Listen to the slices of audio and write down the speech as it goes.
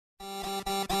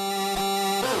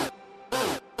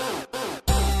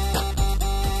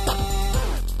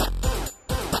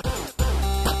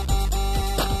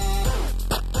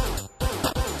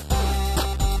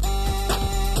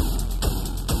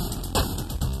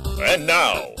And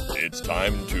now, it's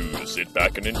time to sit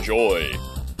back and enjoy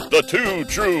the Two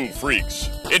True Freaks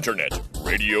Internet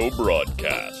Radio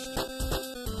Broadcast.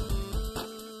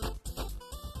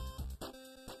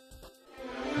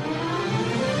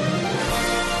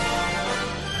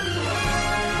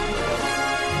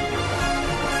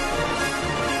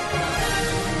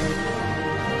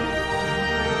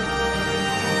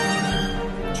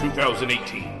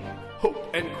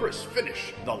 Hope and Chris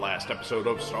finish the last episode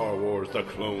of Star Wars The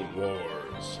Clone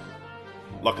Wars.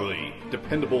 Luckily,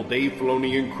 dependable Dave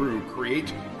Filoni and crew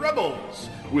create Rebels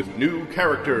with new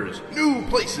characters, new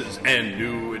places, and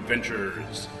new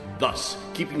adventures, thus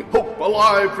keeping hope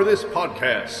alive for this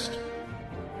podcast.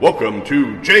 Welcome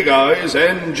to Jaig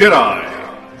and Jedi.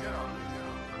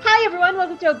 Hi everyone,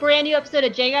 welcome to a brand new episode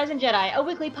of Jaig and Jedi, a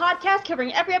weekly podcast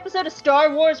covering every episode of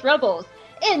Star Wars Rebels.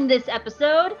 In this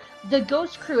episode, the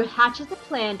Ghost Crew hatches a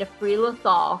plan to free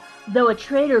Lothal, though a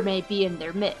traitor may be in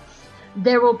their midst.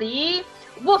 There will be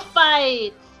wolf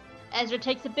fights! Ezra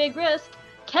takes a big risk.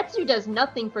 Ketsu does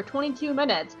nothing for 22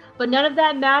 minutes, but none of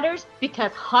that matters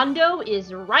because Hondo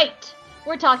is right.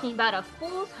 We're talking about A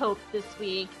Fool's Hope this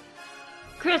week.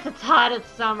 Chris, it's hot, it's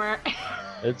summer.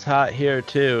 It's hot here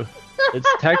too. It's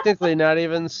technically not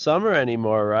even summer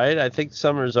anymore, right? I think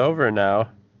summer's over now.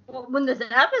 Well, when this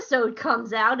episode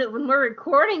comes out, when we're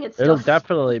recording, it'll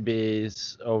definitely be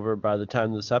over by the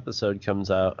time this episode comes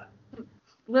out.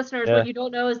 Listeners, What you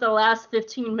don't know is the last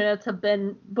 15 minutes have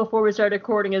been, before we start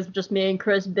recording, is just me and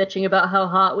Chris bitching about how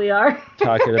hot we are.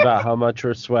 Talking about how much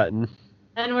we're sweating.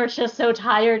 And we're just so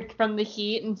tired from the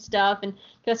heat and stuff. And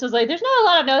Chris was like, there's not a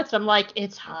lot of notes. I'm like,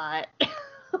 it's hot.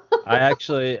 I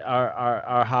actually,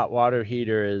 our hot water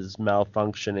heater is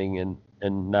malfunctioning and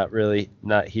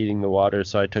not heating the water,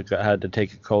 so I had to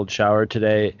take a cold shower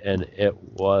today, and it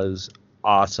was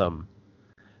awesome.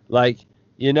 Like,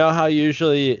 you know how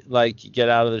usually, like, you get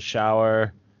out of the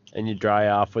shower and you dry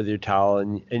off with your towel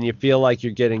and you feel like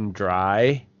you're getting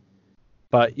dry,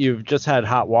 but you've just had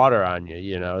hot water on you,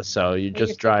 you know, so you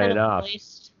just dry it off.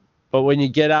 But when you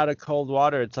get out of cold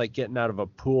water, it's like getting out of a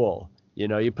pool. You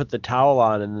know, you put the towel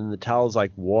on and then the towel's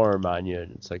like warm on you,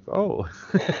 and it's like, oh.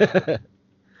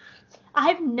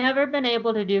 I've never been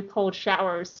able to do cold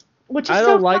showers, which is I so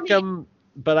don't like funny. them,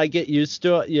 but I get used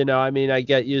to it. You know, I mean, I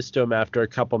get used to them after a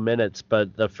couple minutes, but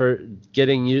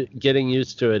getting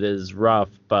used to it is rough.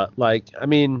 But like, I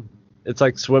mean, it's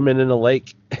like swimming in a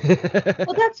lake.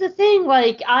 Well, that's the thing.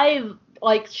 Like, I've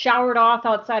showered off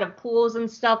outside of pools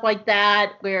and stuff like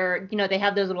that, where, you know, they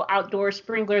have those little outdoor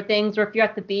sprinkler things, or if you're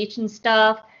at the beach and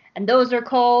stuff, and those are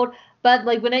cold. But,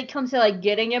 like, when it comes to, like,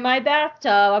 getting in my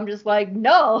bathtub, I'm just like,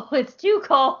 no, it's too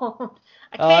cold.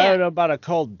 I can't. I don't know about a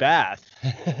cold bath.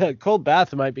 A cold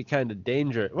bath might be kind of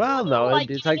dangerous. Well, no,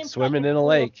 it's like swimming in a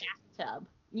lake. Bathtub.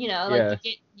 You know, like,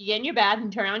 you get in your bath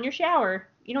and turn on your shower.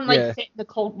 You don't, sit in the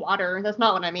cold water. That's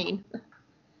not what I mean.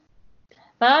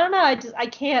 But I don't know. I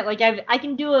can't. Like, I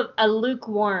can do a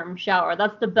lukewarm shower.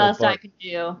 That's the best I can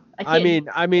do. I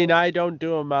mean, I don't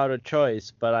do them out of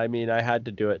choice, but I mean, I had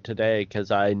to do it today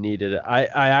because I needed it.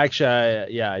 I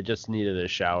just needed a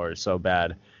shower so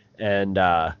bad, and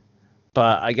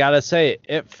but I gotta say,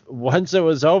 once it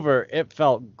was over, it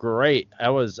felt great. I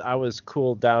was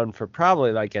cooled down for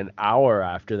probably like an hour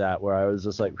after that, where I was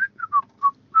just like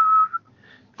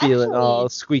feeling all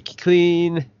squeaky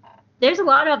clean. There's a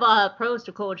lot of pros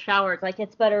to cold showers. Like,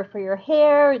 it's better for your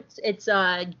hair. It's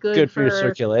good for your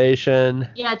circulation.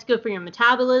 Yeah, it's good for your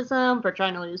metabolism, for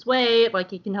trying to lose weight.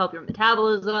 Like, it can help your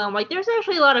metabolism. Like, there's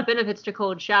actually a lot of benefits to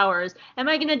cold showers. Am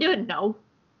I gonna do it? No.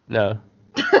 No.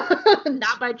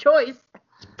 Not by choice.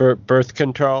 Birth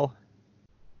control.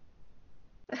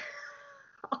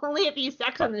 Only if you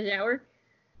sex in the shower.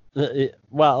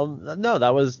 Well, no,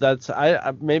 that was the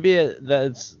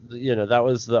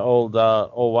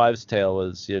old wives' tale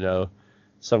was, you know,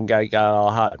 some guy got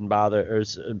all hot and bothered, or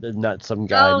not some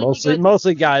guy,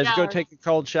 mostly guys go take a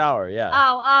cold shower. Yeah.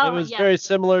 Oh, it was very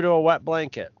similar to a wet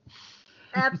blanket.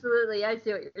 Absolutely, I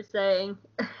see what you're saying.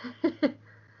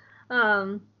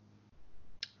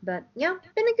 But yeah,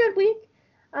 been a good week.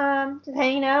 Just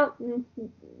hanging out.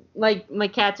 Like, my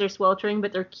cats are sweltering,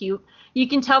 but they're cute. You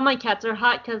can tell my cats are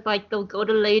hot because, like, they'll go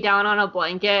to lay down on a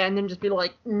blanket and then just be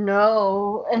like,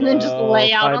 no, and then just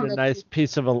lay out on a nice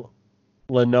piece of a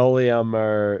linoleum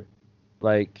or,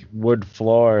 like, wood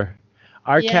floor.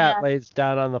 Our cat lays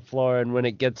down on the floor, and when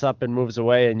it gets up and moves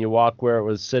away and you walk where it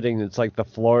was sitting, it's like the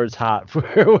floor's hot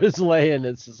where it was laying.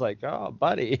 It's just like, oh,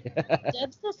 buddy.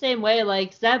 Zeb's the same way.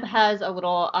 Like, Zeb has a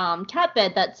little cat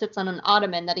bed that sits on an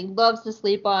ottoman that he loves to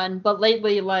sleep on, but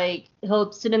lately, like,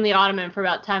 he'll sit in the ottoman for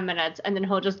about 10 minutes, and then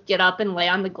he'll just get up and lay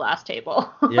on the glass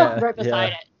table right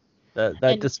beside it.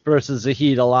 That disperses the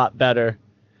heat a lot better.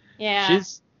 Yeah.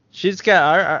 She's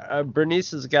got our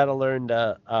Bernice has got to learn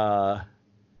to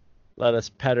let us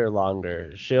pet her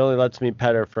longer. She only lets me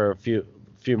pet her for a few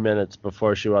minutes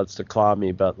before she wants to claw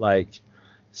me, but like,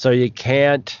 so you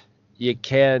can't get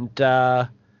the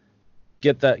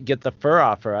fur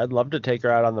off her. I'd love to take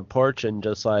her out on the porch and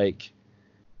just like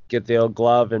get the old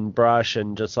glove and brush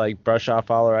and just like brush off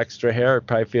all her extra hair. It'd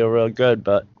probably feel real good,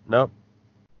 but nope.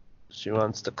 She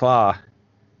wants to claw.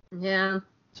 Yeah.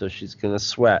 So she's gonna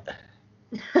sweat.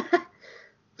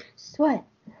 Sweat.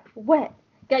 Wet.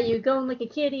 Got you going like a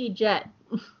kitty jet.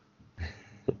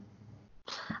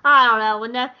 I don't know.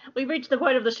 When we reached the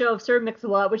point of the show of Sir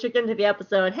Mix-a-Lot, we should get into the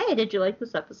episode. Hey, did you like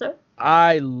this episode?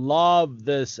 I love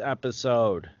this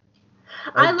episode.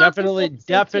 I love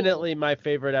definitely my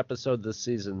favorite episode this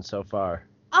season so far.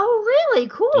 Oh, really?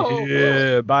 Cool.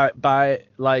 Yeah, by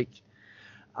like,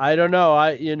 I don't know.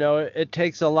 It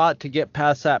takes a lot to get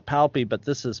past that Palpy, but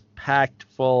this is packed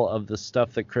full of the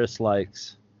stuff that Chris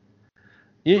likes.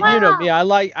 You know me. I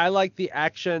like the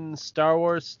action Star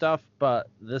Wars stuff, but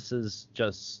this is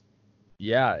just,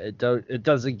 yeah. It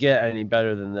doesn't get any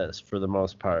better than this for the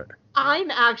most part.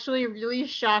 I'm actually really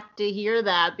shocked to hear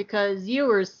that because you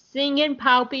were singing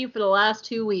Palpy for the last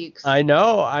 2 weeks. I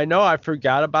know. I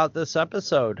forgot about this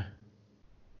episode.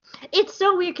 It's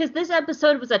so weird because this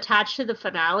episode was attached to the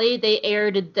finale. They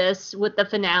aired this with the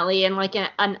finale in like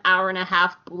an hour and a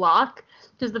half block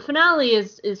because the finale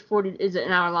is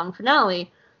an hour long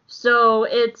finale. So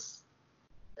it's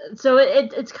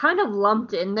kind of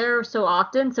lumped in there so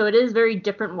often. So it is very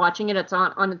different watching it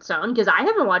on its own because I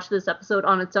haven't watched this episode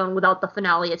on its own without the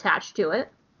finale attached to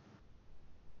it.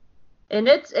 And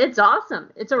it's awesome.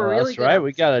 It's a really good right. episode.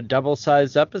 We got a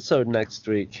double-sized episode next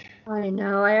week. I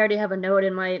know. I already have a note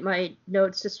in my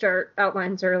notes to start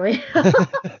outlines early.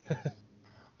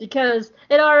 Because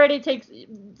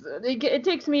it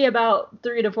takes me about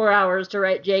 3 to 4 hours to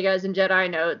write Jaig and Jedi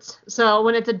notes. So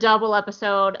when it's a double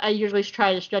episode, I usually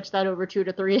try to stretch that over 2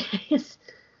 to 3 days.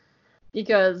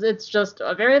 Because it's just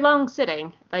a very long sitting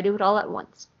if I do it all at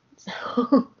once.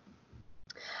 So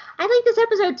I like this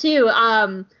episode too.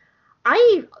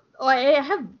 I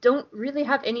don't really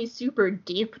have any super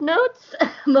deep notes.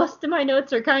 Most of my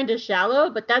notes are kind of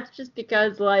shallow, but that's just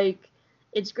because, like,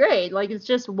 it's great. Like, it's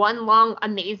just one long,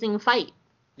 amazing fight.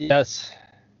 Yes.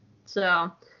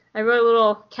 So, I wrote a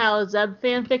little Kala Zeb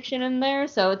fan fiction in there,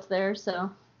 so it's there, so.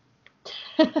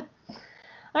 All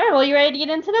right, well, you ready to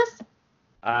get into this?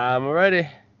 I'm ready.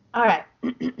 All right.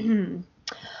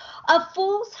 A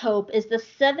Fool's Hope is the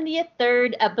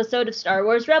 73rd episode of Star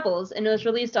Wars Rebels, and it was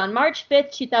released on March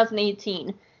 5th, 2018.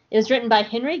 It was written by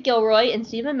Henry Gilroy and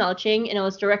Stephen Melching, and it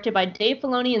was directed by Dave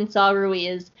Filoni and Saul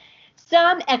Ruiz.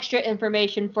 Some extra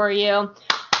information for you.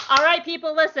 All right,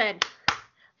 people, listen.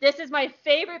 This is my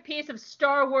favorite piece of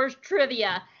Star Wars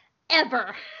trivia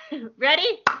ever.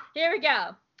 Ready? Here we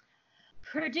go.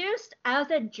 Produced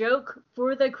as a joke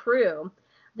for the crew,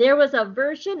 there was a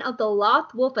version of the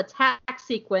Loth Wolf attack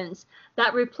sequence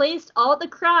that replaced all the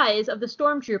cries of the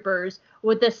stormtroopers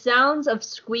with the sounds of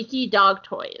squeaky dog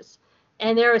toys.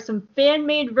 And there are some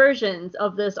fan-made versions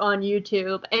of this on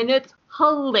YouTube, and it's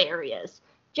hilarious.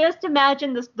 Just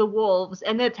imagine the wolves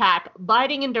and the attack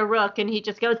biting into Rook, and he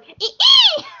just goes,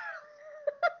 ee-ee!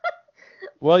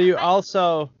 Well, you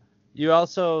also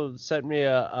sent me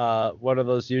a one of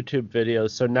those YouTube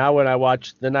videos. So now when I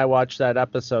watch that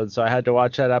episode. So I had to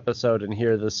watch that episode and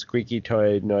hear the squeaky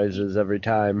toy noises every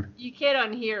time. You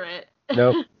can't unhear it.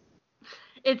 Nope.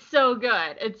 It's so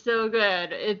good. It's so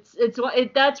good.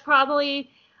 That's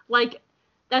probably like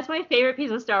that's my favorite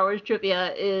piece of Star Wars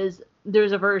trivia is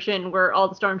there's a version where all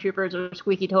the stormtroopers are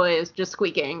squeaky toys just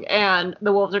squeaking and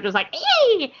the wolves are just like,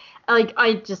 hey! Like,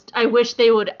 I wish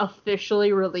they would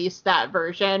officially release that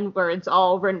version where it's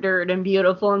all rendered and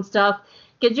beautiful and stuff.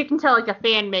 Because you can tell, like, a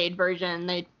fan-made version,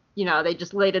 they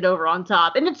just laid it over on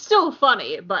top. And it's still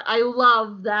funny, but I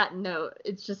love that note.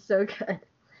 It's just so good.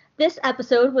 This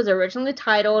episode was originally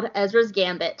titled Ezra's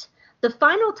Gambit. The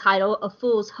final title, A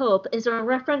Fool's Hope, is a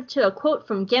reference to a quote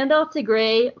from Gandalf the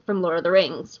Grey from Lord of the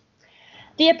Rings.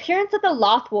 The appearance of the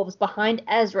Loth Wolves behind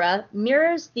Ezra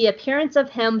mirrors the appearance of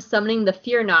him summoning the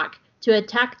Fearnock to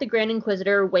attack the Grand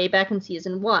Inquisitor way back in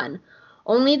Season 1.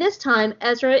 Only this time,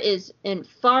 Ezra is in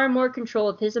far more control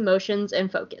of his emotions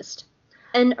and focused.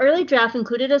 An early draft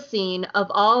included a scene of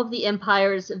all of the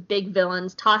Empire's big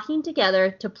villains talking together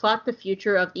to plot the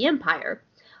future of the Empire.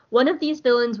 One of these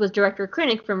villains was Director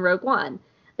Krennic from Rogue One.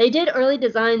 They did early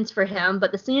designs for him,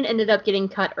 but the scene ended up getting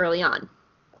cut early on.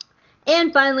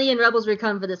 And finally, in Rebels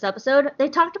Recon for this episode, they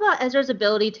talked about Ezra's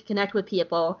ability to connect with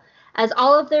people, as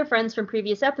all of their friends from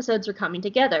previous episodes were coming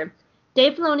together.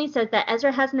 Dave Filoni says that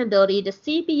Ezra has an ability to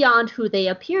see beyond who they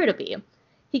appear to be.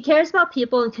 He cares about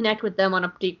people and connect with them on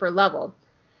a deeper level.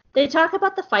 They talk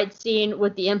about the fight scene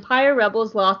with the Empire,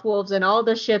 Rebels, Lost Wolves, and all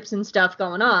the ships and stuff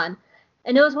going on.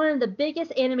 And it was one of the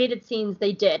biggest animated scenes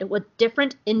they did, with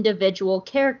different individual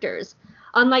characters.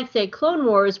 Unlike, say, Clone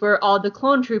Wars, where all the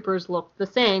clone troopers looked the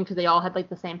same because they all had like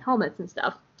the same helmets and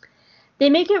stuff.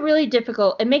 It makes it really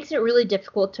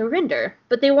difficult to render,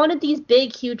 but they wanted these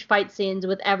big, huge fight scenes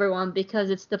with everyone because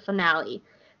it's the finale.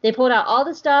 They pulled out all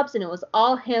the stops, and it was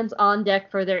all hands on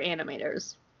deck for their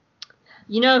animators.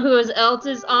 You know who else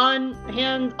is all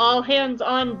hands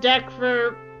on deck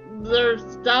for their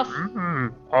stuff?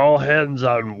 All hands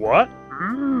on what?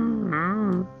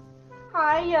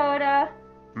 Hi, Yoda.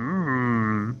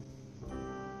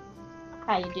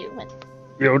 How you doing?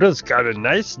 Yoda's got a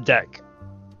nice deck.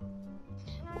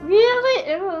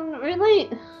 Really? Really?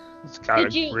 It's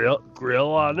got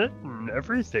grill on it and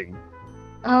everything.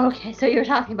 Oh, okay, so you're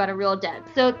talking about a real deck.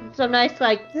 So some nice,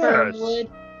 like, firm wood.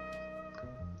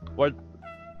 What?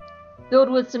 Filled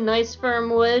with some nice firm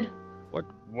wood.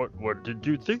 What did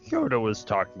you think Yoda was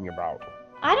talking about?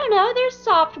 I don't know. There's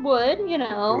soft wood, you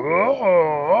know.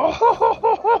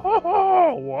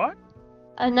 Oh, what?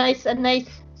 A nice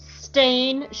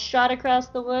stain shot across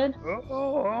the wood.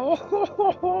 Oh,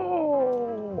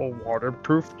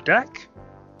 waterproof deck?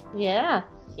 Yeah.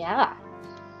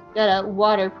 Gotta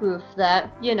waterproof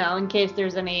that, you know, in case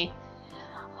there's any.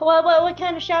 What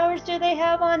kind of showers do they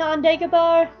have on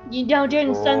Dagobah? You know,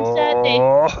 during sunset,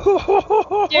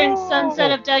 during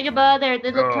sunset of Dagobah, they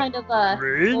look kind of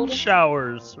rain golden.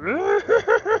 Showers.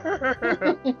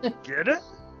 Get it?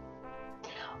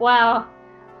 Wow,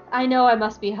 I know I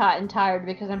must be hot and tired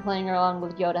because I'm playing along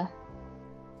with Yoda.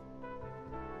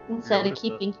 Instead of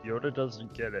keeping. Yoda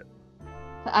doesn't get it.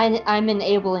 I'm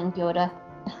enabling Yoda.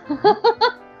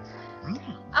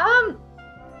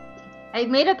 I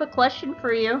made up a question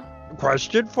for you.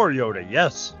 Question for Yoda,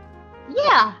 yes.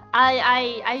 Yeah,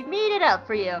 I made it up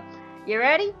for you. You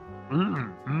ready?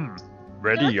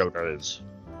 Ready, Yoda is.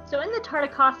 So in the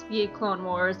Tartakovsky Clone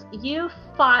Wars, you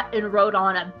fought and rode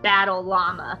on a battle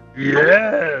llama.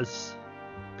 Yes!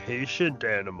 Patient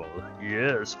animal.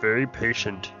 Yes, very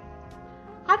patient.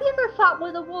 Have you ever fought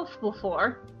with a wolf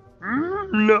before?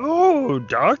 No,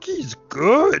 Donkey's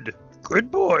good.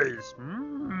 Good boys.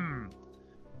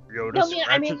 Yoda No,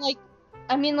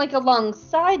 I mean like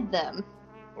alongside them.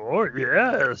 Oh,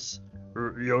 yes.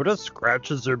 Yoda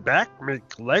scratches her back,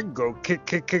 make leg go kick,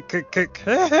 kick, kick, kick, kick.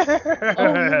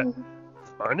 Oh.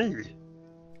 Funny.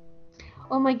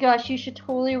 Oh my gosh, you should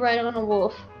totally ride on a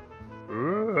wolf.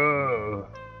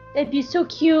 That'd be so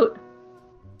cute.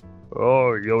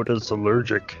 Oh, Yoda's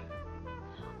allergic.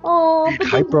 Oh, Eat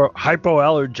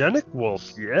hypoallergenic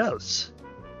wolf, yes.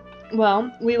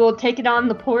 Well, we will take it on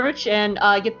the porch and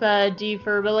get the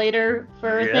defibrillator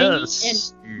for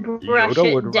thingy and brush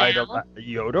it down.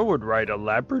 Yoda would ride a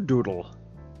labradoodle.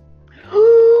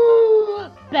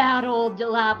 Battle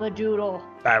labradoodle.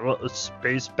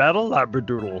 Space battle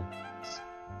labradoodle.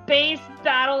 Space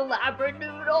battle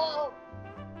labradoodle.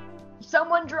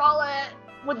 Someone draw it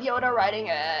with Yoda riding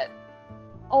it.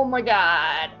 Oh my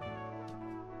god.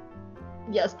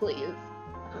 Yes, please.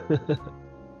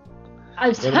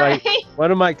 I'm sorry.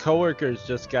 One of my coworkers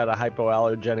just got a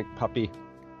hypoallergenic puppy.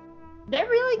 They're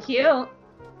really cute.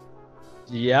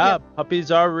 Yeah, puppies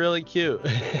are really cute.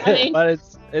 But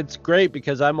it's great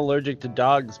because I'm allergic to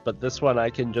dogs, but this one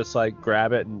I can just like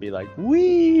grab it and be like,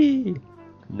 wee!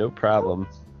 No problem.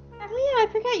 Oh, yeah, I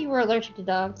forgot you were allergic to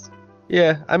dogs.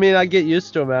 Yeah, I mean, I get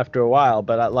used to them after a while,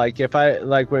 but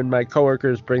when my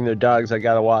coworkers bring their dogs, I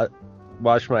gotta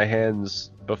wash my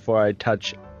hands before I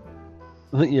touch,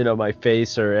 my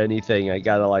face or anything. I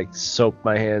gotta like soak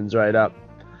my hands right up.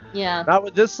 Yeah. Not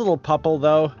with this little pupple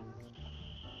though.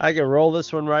 I can roll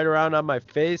this one right around on my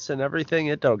face and everything.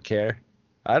 It don't care.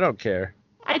 I don't care.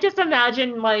 I just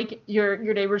imagine like your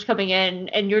neighbors coming in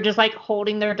and you're just like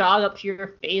holding their dog up to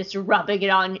your face, rubbing it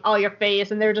on all your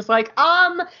face, and they're just like,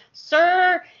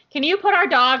 sir, can you put our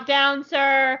dog down,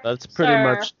 sir? That's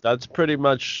pretty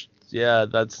much. Yeah,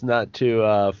 that's not too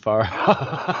far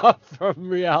off from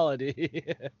reality.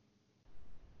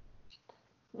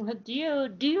 Do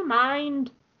you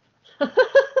mind?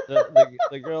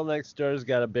 the girl next door's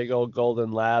got a big old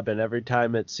golden lab, and every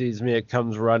time it sees me, it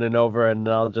comes running over, and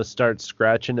I'll just start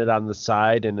scratching it on the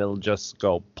side, and it'll just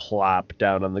go plop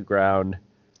down on the ground.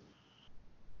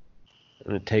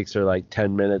 And it takes her like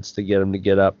 10 minutes to get him to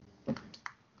get up.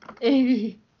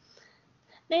 Man,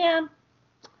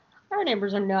 our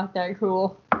neighbors are not that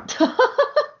cool.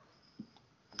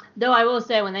 Though I will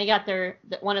say, when they got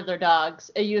one of their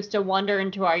dogs, it used to wander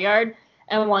into our yard,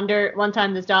 And one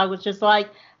time this dog was just like,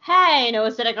 hey, and it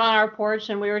was sitting on our porch,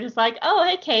 and we were just like, oh,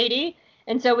 hey, Katie.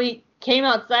 And so we came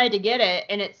outside to get it,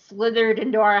 and it slithered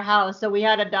into our house. So we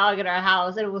had a dog in our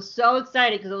house, and it was so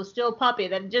excited because it was still a puppy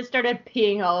that it just started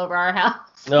peeing all over our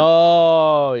house.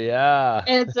 Oh, yeah.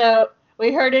 And so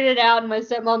we herded it out, and my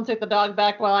stepmom took the dog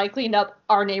back while I cleaned up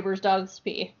our neighbor's dog's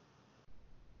pee.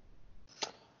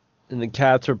 And the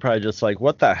cats were probably just like,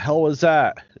 what the hell was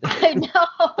that? I know.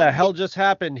 What the hell just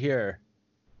happened here?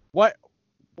 What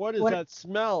is that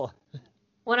smell?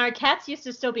 When our cats used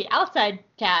to still be outside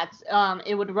cats,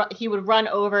 he would run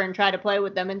over and try to play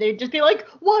with them, and they'd just be like,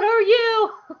 what are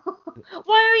you?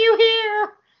 Why are you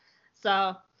here?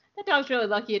 So that dog's really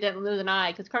lucky it didn't lose an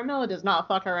eye, because Carmilla does not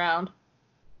fuck around.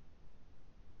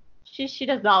 She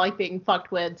does not like being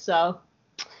fucked with, so.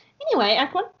 Anyway,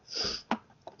 Act 1.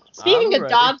 Speaking of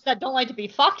dogs that don't like to be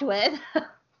fucked with.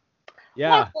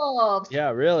 Yeah. Wolves. Yeah,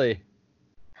 really.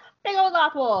 Big old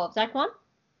lock wolves. Act 1.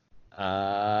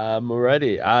 I'm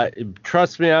ready.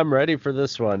 Trust me, I'm ready for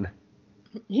this one.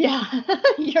 Yeah,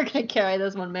 you're gonna carry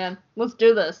this one, man. Let's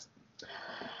do this.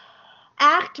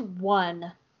 Act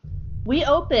 1. We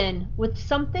open with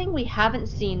something we haven't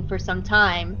seen for some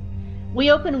time.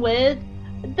 We open with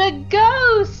the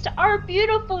Ghost, our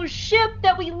beautiful ship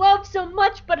that we love so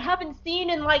much but haven't seen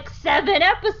in like 7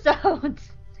 episodes.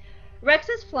 Rex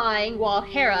is flying while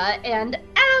Hera and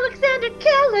Alexander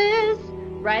Callis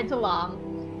rides along.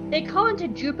 They call into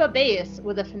Jupa Base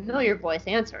with a familiar voice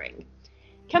answering.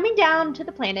 Coming down to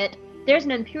the planet, there's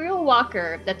an Imperial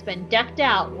walker that's been decked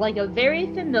out like a very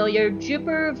familiar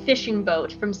Jupiter fishing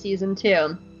boat from Season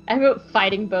 2. I wrote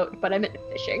fighting boat, but I meant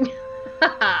fishing.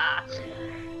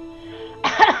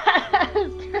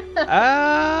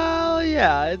 Oh,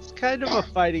 yeah, it's kind of a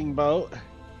fighting boat.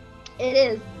 It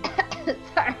is.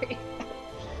 Sorry.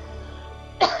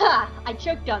 I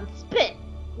choked on spit.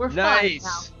 We're fine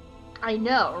now. I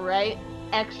know, right?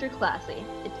 Extra classy.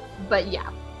 But yeah.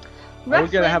 We're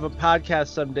gonna have a podcast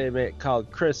someday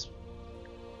called Chris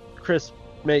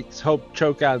makes Hope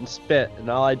choke on spit, and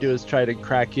all I do is try to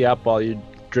crack you up while you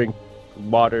drink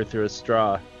water through a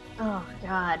straw. Oh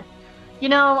God. You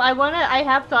know, I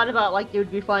have thought about, like, it would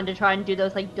be fun to try and do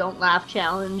those, like, don't laugh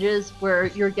challenges where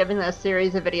you're given a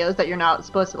series of videos that you're not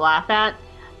supposed to laugh at.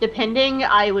 Depending,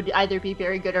 I would either be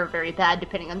very good or very bad,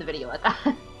 depending on the video at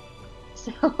that.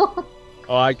 So.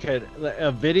 Oh, I could.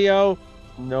 A video,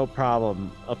 no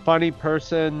problem. A funny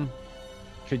person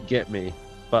could get me.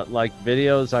 But, like,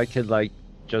 videos, I could, like,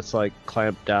 just, like,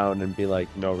 clamp down and be like,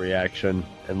 no reaction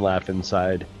and laugh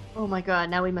inside. Oh my God,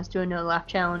 now we must do a no laugh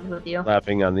challenge with you.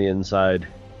 Laughing on the inside.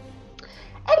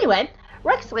 Anyway,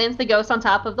 Rex lands the Ghost on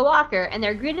top of the walker, and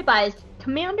they're greeted by his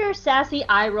Commander Sassy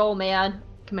Eye Roll Man,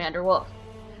 Commander Wolf.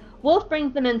 Wolf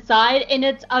brings them inside, and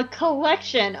it's a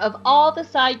collection of all the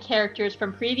side characters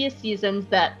from previous seasons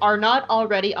that are not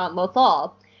already on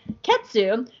Lothal.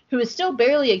 Ketsu, who is still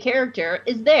barely a character,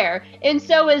 is there, and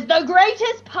so is the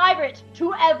greatest pirate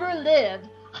to ever live,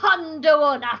 Hondo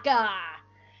Onaka.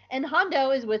 And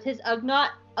Hondo is with his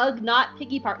Ugnaught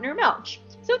piggy partner Melch,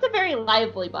 so it's a very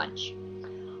lively bunch.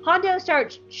 Hondo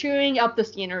starts chewing up the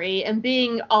scenery and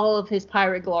being all of his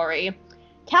pirate glory.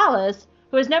 Callis,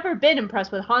 who has never been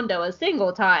impressed with Hondo a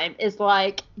single time, is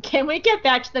like, can we get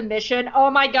back to the mission? Oh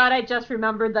my God, I just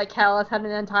remembered that Callis had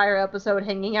an entire episode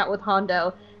hanging out with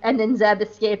Hondo, and then Zeb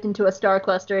escaped into a star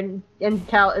cluster, and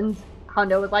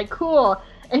Hondo was like, cool.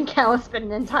 And Callis spent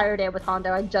an entire day with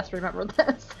Hondo. I just remembered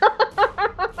this.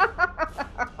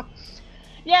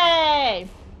 Yay!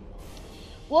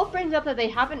 Wolf brings up that they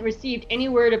haven't received any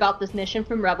word about this mission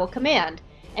from Rebel Command,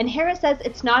 and Hera says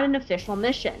it's not an official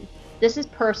mission. This is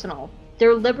personal.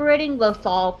 They're liberating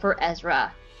Lothal for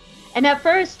Ezra. And at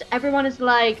first, everyone is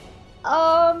like,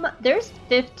 there's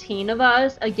 15 of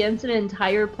us against an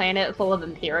entire planet full of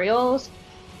Imperials.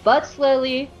 But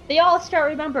slowly, they all start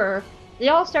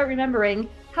remembering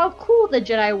how cool the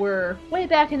Jedi were way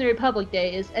back in the Republic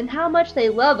days, and how much they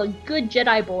love a good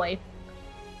Jedi boy.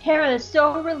 Hera is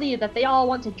so relieved that they all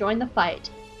want to join the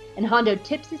fight, and Hondo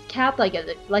tips his cap like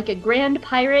a grand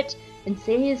pirate and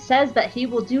says that he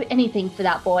will do anything for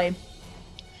that boy.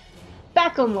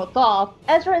 Back on Lothal,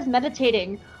 Ezra is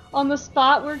meditating on the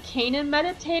spot where Kanan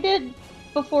meditated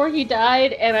before he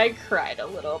died, and I cried a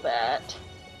little bit.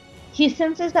 He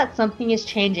senses that something is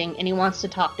changing, and he wants to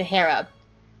talk to Hera.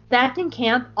 Back in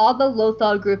camp, all the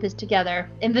Lothal group is together,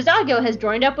 and Vizago has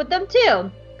joined up with them too.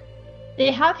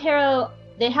 They have Hera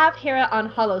on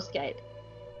holoscape.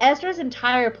 Ezra's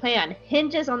entire plan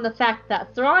hinges on the fact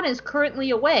that Thrawn is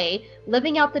currently away,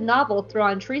 living out the novel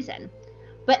Thrawn Treason.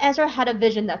 But Ezra had a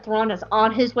vision that Thrawn is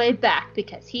on his way back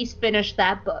because he's finished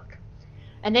that book.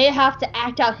 and they have to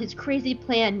act out his crazy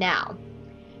plan now.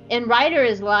 And Ryder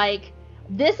is like,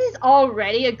 this is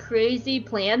already a crazy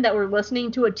plan that we're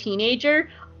listening to a teenager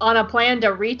on a plan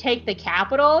to retake the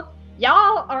Capitol.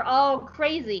 Y'all are all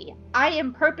crazy. I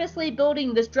am purposely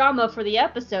building this drama for the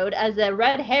episode as a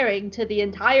red herring to the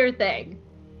entire thing.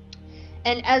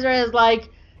 And Ezra is like,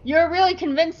 you're really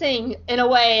convincing in a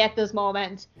way at this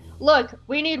moment. Look,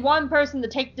 we need one person to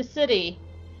take the city.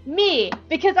 Me,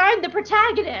 because I'm the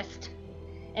protagonist.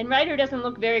 And Ryder doesn't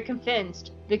look very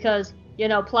convinced because,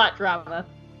 plot drama.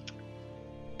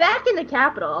 Back in the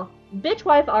Capitol, bitch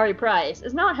wife Ari Price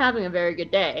is not having a very good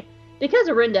day. Because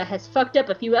Orinda has fucked up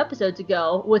a few episodes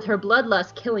ago with her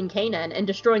bloodlust killing Kanan and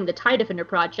destroying the TIE Defender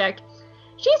project,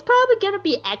 she's probably gonna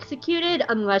be executed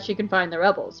unless she can find the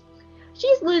rebels.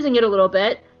 She's losing it a little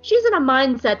bit. She's in a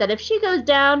mindset that if she goes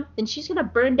down, then she's gonna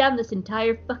burn down this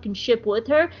entire fucking ship with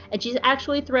her, and she's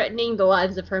actually threatening the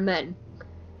lives of her men.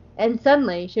 And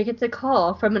suddenly, she gets a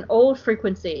call from an old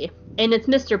frequency, and it's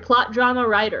Mr. Plot Drama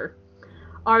Ryder.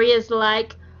 Arya's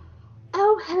like,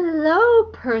 oh,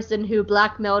 hello, person who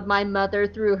blackmailed my mother,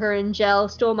 threw her in jail,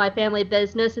 stole my family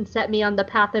business, and set me on the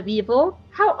path of evil.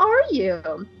 How are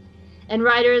you? And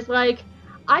Ryder is like,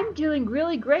 I'm doing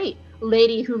really great,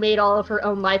 lady who made all of her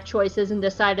own life choices and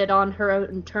decided on her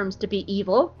own terms to be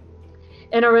evil.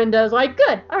 And Orinda is like,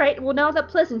 good, alright, well now that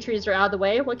pleasantries are out of the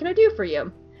way, what can I do for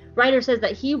you? Ryder says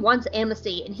that he wants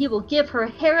amnesty, and he will give her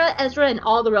Hera, Ezra, and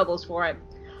all the rebels for it.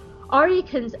 Arya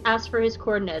asks for his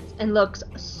coordinates and looks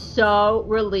so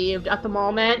relieved at the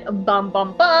moment. Bum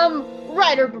bum bum!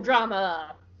 Ryder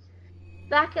drama!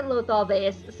 Back at Lothal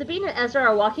Base, Sabine and Ezra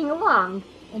are walking along,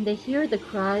 and they hear the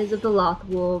cries of the Loth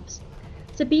Wolves.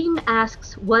 Sabine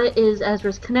asks what is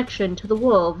Ezra's connection to the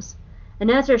wolves,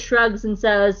 and Ezra shrugs and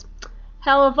says,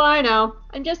 hell if I know,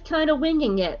 I'm just kinda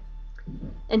winging it.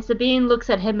 And Sabine looks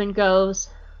at him and goes,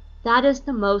 that is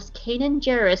the most Kanan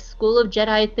Jarrus School of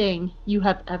Jedi thing you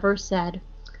have ever said.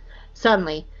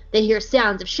 Suddenly, they hear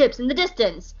sounds of ships in the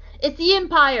distance. It's the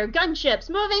Empire, gunships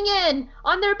moving in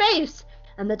on their base,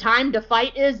 and the time to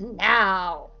fight is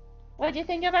now. What do you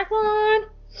think of that one?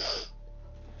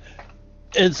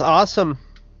 It's awesome.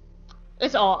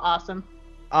 It's all awesome.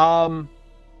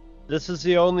 This is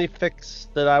the only fix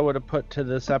that I would have put to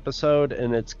this episode,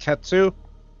 and it's Ketsu.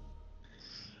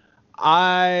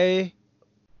 I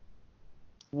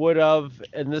would have,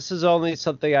 and this is only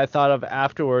something I thought of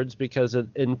afterwards, because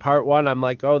in part one I'm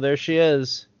like, oh, there she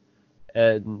is,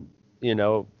 and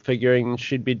figuring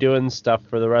she'd be doing stuff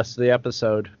for the rest of the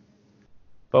episode.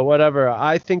 But whatever.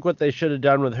 I think what they should have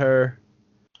done with her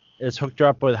is hooked her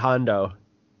up with Hondo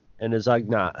and his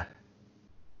Ugnaught,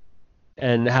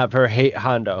 and have her hate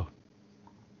Hondo.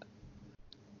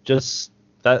 Just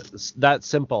that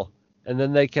simple. And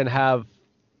then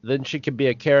then she can be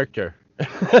a character.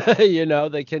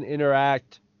 They can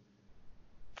interact,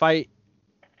 fight,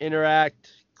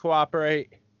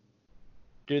 cooperate,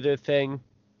 do their thing,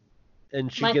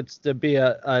 and she gets to be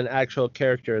an actual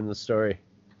character in the story.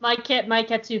 My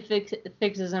Ketsu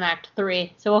fix is in Act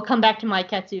 3, so we'll come back to my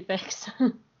Ketsu fix.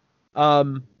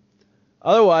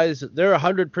 Otherwise, they're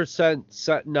 100%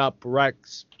 setting up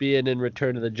Rex being in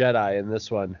Return of the Jedi in this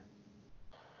one.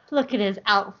 Look at his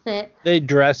outfit. They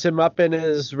dress him up in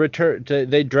his return.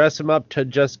 They dress him up to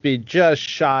just be just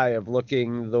shy of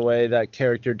looking the way that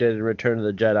character did in Return of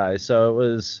the Jedi. So it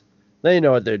was. They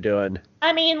know what they're doing.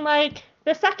 I mean,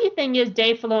 the sucky thing is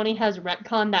Dave Filoni has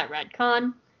retconned that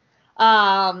retcon.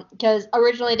 Because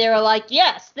originally they were like,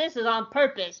 yes, this is on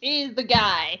purpose. He's the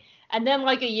guy. And then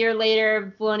a year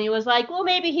later, Filoni was like, well,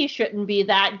 maybe he shouldn't be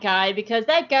that guy because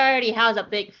that guy already has a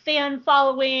big fan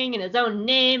following and his own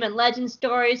name and legend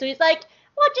story. So he's like,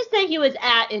 well, just say he was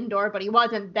at Endor, but he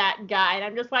wasn't that guy. And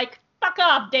I'm just like, fuck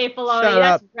off, Dave Filoni. Shut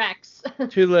That's up. Rex.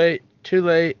 Too late.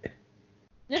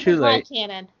 This is my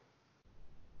canon.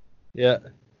 Yeah.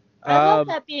 I love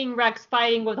that being Rex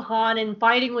fighting with Han and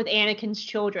fighting with Anakin's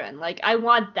children. I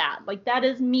want that. That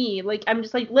is me. I'm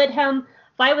just let him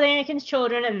fight with Anakin's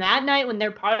children, and that night when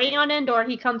they're partying on Endor,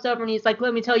 he comes over and he's like,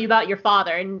 let me tell you about your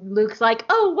father. And Luke's like,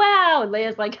 oh, wow. And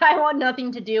Leia's like, I want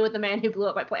nothing to do with the man who blew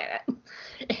up my planet.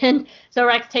 And so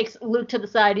Rex takes Luke to the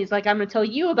side. He's like, I'm going to tell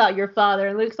you about your father.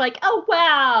 And Luke's like, oh,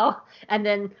 wow. And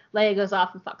then Leia goes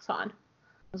off and fucks Han. It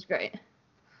was great.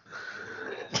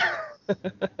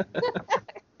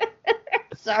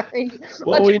 Sorry.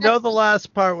 Well, we know the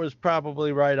last part was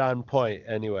probably right on point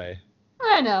anyway.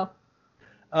 I know.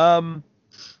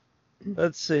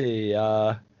 Let's see.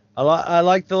 I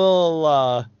like the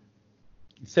little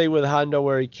thing with Hondo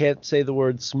where he can't say the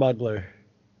word smuggler.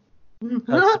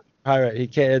 That's pirate. He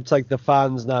can't. It's like the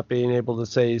Fonz not being able to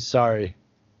say he's sorry.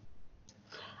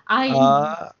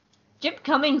 Jim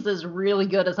Cummings is really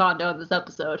good as Hondo in this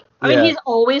episode. I Yeah. mean, he's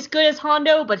always good as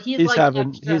Hondo, but he's like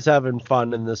extra. He's having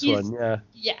fun in this one, yeah.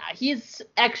 Yeah, he's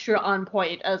extra on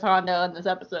point as Hondo in this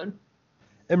episode.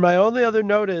 And my only other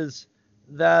note is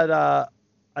that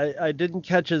I didn't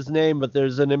catch his name, but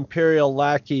there's an Imperial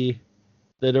lackey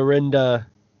that Arinda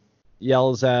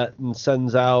yells at and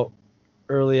sends out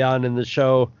early on in the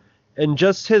show. And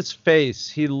just his face,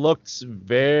 he looks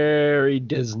very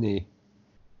Disney.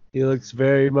 He looks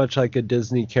very much like a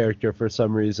Disney character for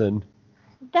some reason.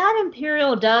 That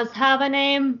Imperial does have a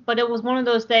name, but it was one of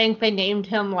those things they named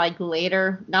him like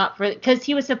later, not for because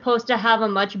he was supposed to have a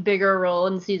much bigger role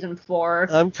in season 4.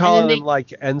 I'm calling him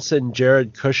like Ensign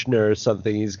Jared Kushner or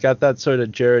something. He's got that sort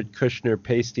of Jared Kushner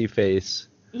pasty face.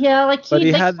 Yeah, like but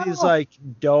he had these like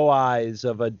doe eyes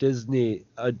of a Disney.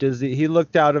 He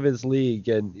looked out of his league,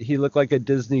 and he looked like a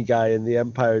Disney guy in the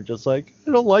Empire, just like,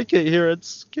 I don't like it here. It's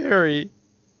scary.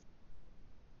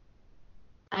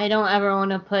 I don't ever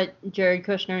want to put Jared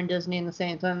Kushner and Disney in the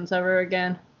same sentence ever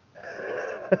again.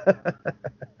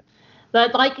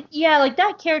 But like, yeah, like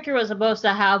that character was supposed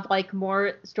to have like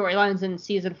more storylines in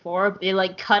season 4, but they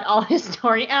like cut all his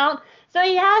story out. So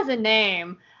he has a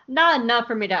name. Not enough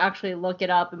for me to actually look it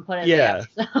up and put it in the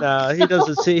episode. No, he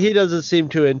doesn't seem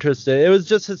too interested. It was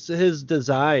just his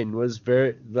design was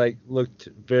looked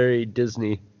very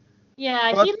Disney.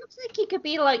 Yeah, he looks like he could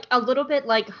be like a little bit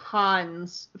like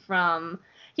Hans from.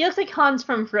 He looks like Hans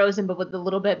from Frozen, but with a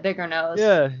little bit bigger nose.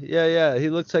 Yeah. He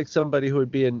looks like somebody who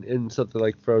would be in something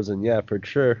like Frozen. Yeah, for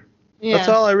sure. Yeah. That's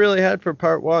all I really had for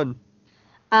part 1.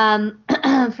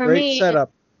 Great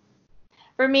setup.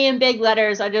 For me, in big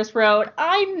letters, I just wrote,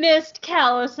 I missed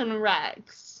Callus and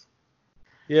Rex.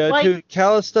 Yeah, like,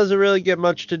 Callus doesn't really get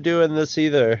much to do in this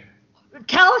either.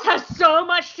 Callus has so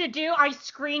much to do. I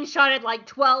screenshotted like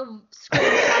 12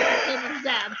 screenshots of him and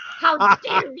Zeb. How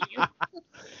dare you?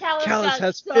 Callus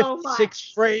has so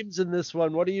 56 frames in this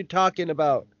one. What are you talking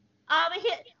about?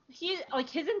 He like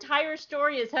his entire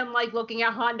story is him like looking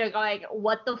at Hondo going,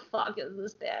 what the fuck is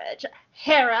this bitch?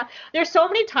 Hera. There's so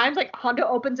many times like Hondo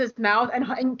opens his mouth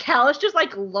and Callus just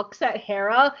like looks at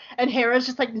Hera and Hera's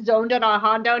just like zoned in on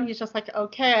Hondo and he's just like,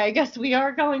 okay, I guess we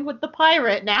are going with the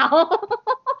pirate now.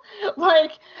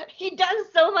 Like he does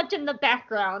so much in the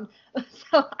background.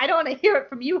 So I don't want to hear it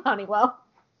from you, Honeywell.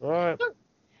 All right.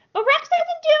 But Rex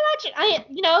doesn't do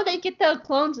much. They get the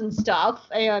clones and stuff,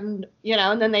 and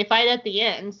and then they fight at the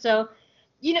end. So,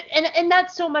 and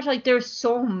that's so much like there's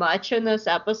so much in this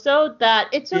episode that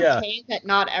it's okay that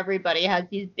not everybody has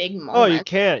these big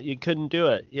moments. Oh, you couldn't do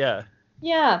it. Yeah.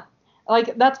 Yeah,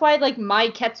 like that's why like my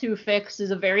Ketsu fix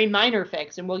is a very minor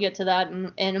fix, and we'll get to that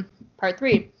in part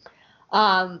 3.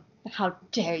 How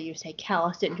dare you say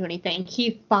Callus didn't do anything?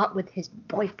 He fought with his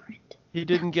boyfriend. He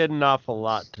didn't get an awful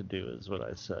lot to do, is what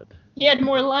I said. He had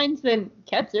more lines than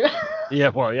Ketsu. Yeah,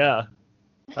 well, yeah.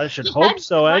 I should hope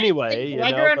so anyway,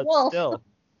 but Wolf. Still.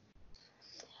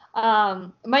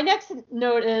 My next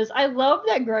note is, I love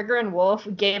that Gregor and Wolf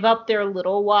gave up their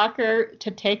little walker to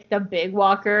take the big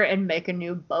walker and make a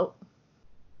new boat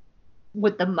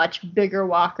with the much bigger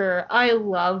walker. I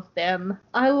love them.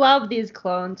 I love these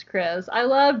clones, Chris. I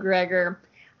love Gregor.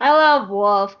 I love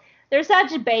Wolf. They're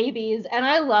such babies, and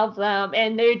I love them,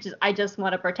 and I just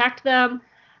want to protect them,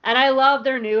 and I love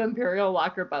their new Imperial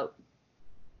Walker boat.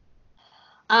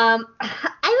 I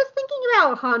was thinking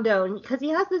about Hondo, because he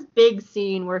has this big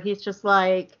scene where he's just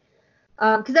like,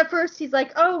 because at first he's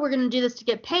like, oh, we're going to do this to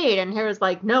get paid, and Hera's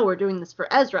like, no, we're doing this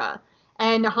for Ezra.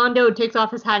 And Hondo takes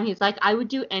off his hat, and he's like, I would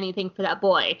do anything for that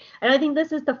boy. And I think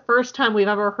this is the first time we've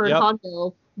ever heard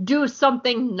Hondo do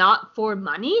something not for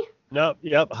money.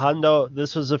 Yep. Hondo,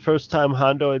 this was the first time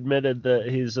Hondo admitted that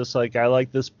he's just like, I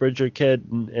like this Bridger kid,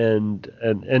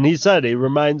 and he said he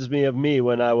reminds me of me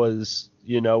when I was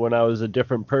a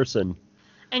different person.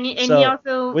 And he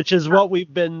also, which is what we've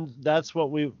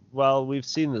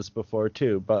seen this before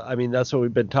too, but I mean that's what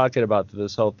we've been talking about through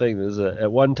this whole thing. At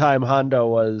one time Hondo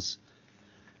was,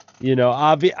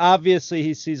 obviously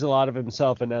he sees a lot of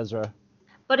himself in Ezra.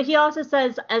 But he also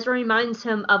says Ezra reminds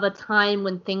him of a time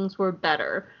when things were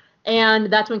better.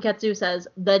 And that's when Ketsu says,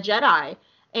 the Jedi.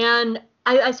 And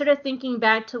I started thinking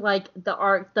back to, like, the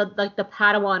arc, the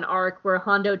Padawan arc where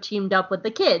Hondo teamed up with the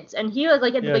kids. And he was,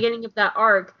 like, at the beginning of that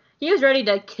arc, he was ready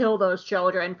to kill those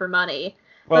children for money.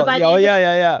 Well,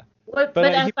 yeah.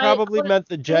 But he probably meant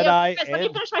the Jedi. Let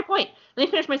me finish my point. Let me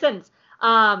finish my sentence.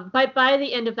 By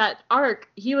the end of that arc,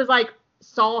 he was, like,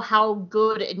 saw how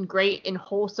good and great and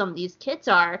wholesome these kids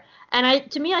are. And I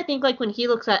think like when he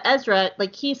looks at Ezra,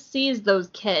 like he sees those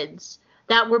kids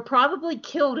that were probably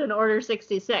killed in Order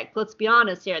 66. Let's be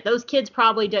honest here. Those kids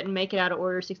probably didn't make it out of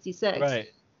Order 66. Right.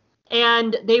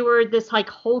 and they were this like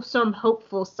wholesome,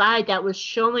 hopeful side that was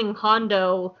showing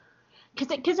Hondo,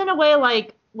 because in a way,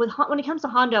 like when it comes to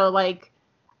Hondo, like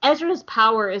Ezra's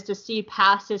power is to see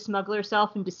past his smuggler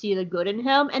self and to see the good in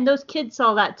him, and those kids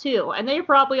saw that too, and they're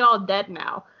probably all dead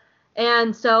now.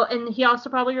 And he also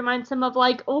probably reminds him of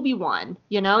like Obi-Wan,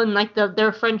 and like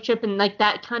their friendship and like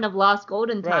that kind of lost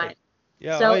golden time. Right.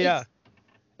 Yeah. So yeah.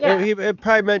 Yeah. It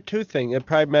probably meant two things. It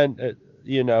probably meant,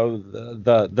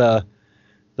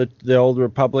 the old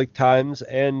Republic times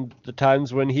and the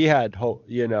times when he had,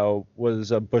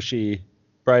 was a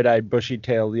bright-eyed,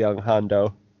 bushy-tailed young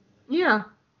Hondo. Yeah.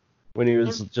 When he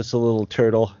was just a little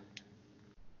turtle.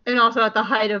 And also at the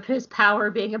height of his power,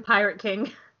 being a pirate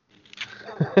king.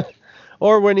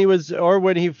 or when he was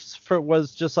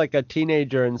just like a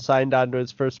teenager and signed on to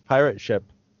his first pirate ship.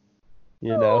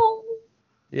 Oh.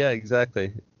 Yeah,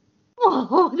 exactly.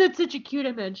 Oh, that's such a cute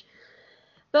image.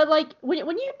 But like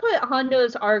when you put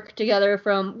Hondo's arc together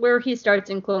from where he starts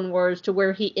in Clone Wars to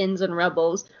where he ends in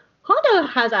Rebels, Hondo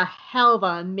has a hell of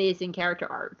an amazing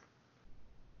character arc.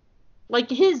 Like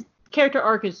his character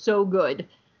arc is so good.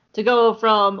 To go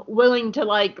from willing to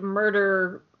like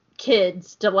murder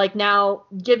kids to like now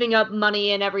giving up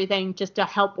money and everything just to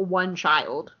help one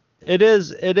child. It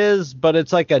is, but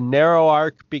it's like a narrow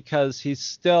arc because he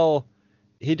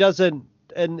doesn't,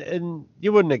 and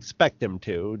you wouldn't expect him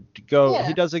to go. Yeah.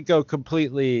 He doesn't go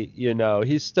completely,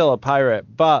 he's still a pirate,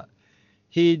 but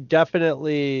he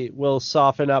definitely will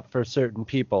soften up for certain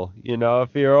people.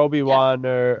 If you're Obi-Wan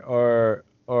or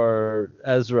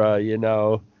Ezra,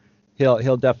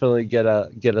 he'll definitely get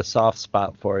a soft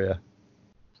spot for you.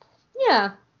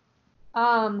 Yeah.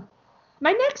 My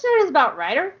next note is about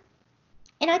Ryder.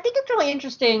 And I think it's really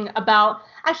interesting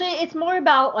it's more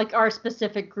about like our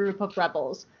specific group of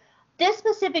rebels. This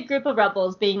specific group of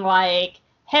rebels being like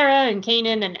Hera and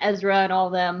Kanan and Ezra and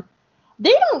all them,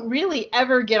 they don't really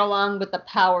ever get along with the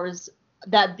powers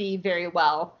that be very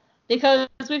well. Because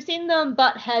we've seen them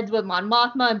butt heads with Mon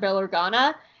Mothma and Bail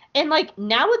Organa. And like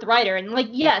now with Ryder, and like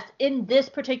yes, in this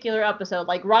particular episode,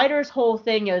 like Ryder's whole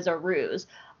thing is a ruse.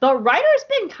 But Ryder's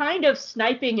been kind of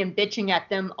sniping and bitching at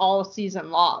them all season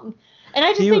long. And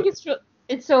I just think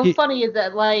it's so funny is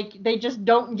that like they just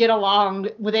don't get along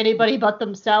with anybody but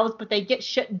themselves, but they get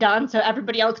shit done so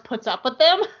everybody else puts up with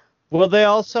them. Well, they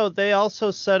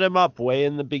also set him up way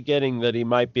in the beginning that he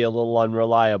might be a little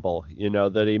unreliable,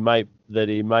 that he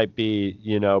might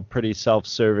be, pretty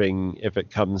self-serving if it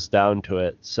comes down to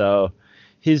it. So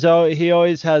he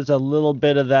always has a little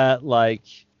bit of that like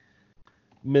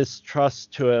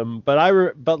mistrust to him.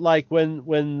 But like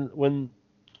when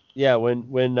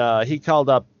he called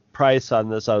up Price on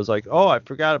this, I was like, oh, I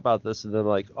forgot about this, and then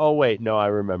like, oh wait, no, I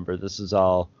remember. This is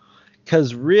all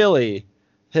because really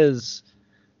his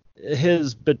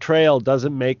betrayal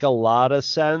doesn't make a lot of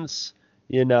sense,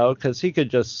 because he could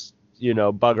just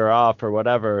bugger off or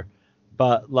whatever.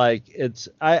 But like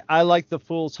I like the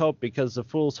Fool's Hope because the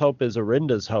Fool's Hope is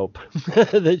Arinda's hope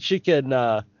that she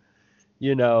can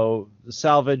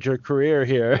salvage her career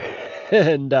here,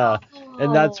 and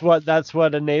that's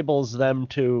what enables them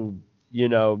to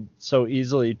so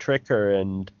easily trick her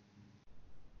and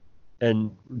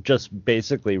just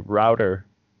basically rout her.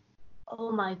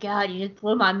 Oh my god, you just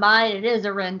blew my mind. It is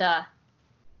Arinda.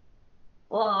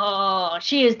 Whoa,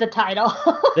 she is the title.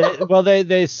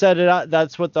 they set it up.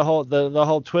 That's what the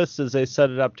whole twist is. They set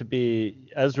it up to be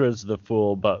Ezra's the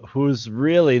fool, but who's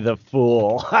really the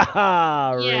fool?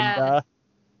 Ha Arinda.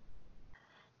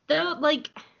 Though, like,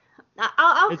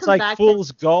 I'll it's come like back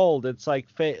fool's gold. It's like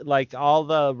like all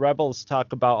the rebels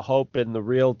talk about hope in the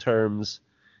real terms,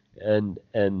 and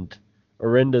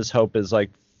Arinda's hope is like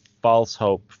false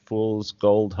hope, fool's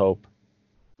gold hope.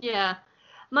 Yeah,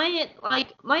 my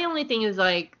only thing is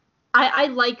like I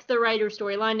like the Ryder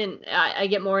storyline, and I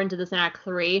get more into this in Act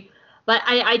 3, but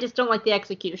I just don't like the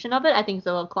execution of it. I think it's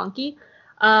a little clunky.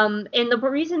 And the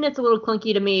reason it's a little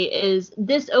clunky to me is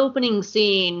this opening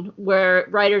scene where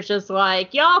Ryder's just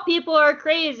like, y'all people are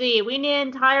crazy, we need an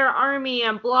entire army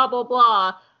and blah, blah,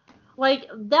 blah. Like,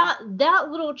 that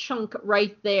little chunk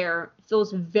right there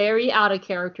feels very out of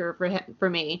character for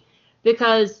me.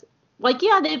 Because, like,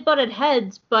 yeah, they butted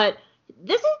heads, but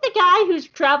this is the guy who's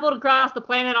traveled across the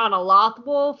planet on a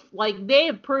Lothwolf. Like, they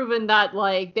have proven that,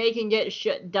 like, they can get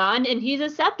shit done, and he's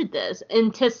accepted this.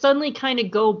 And to suddenly kind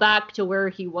of go back to where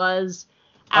he was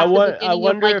at the beginning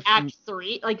of, like, Act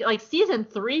 3, like Season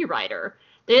 3 Ryder.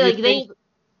 Do you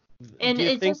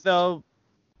think, though,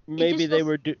 maybe they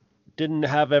didn't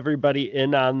have everybody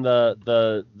in on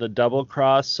the double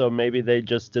cross, so maybe they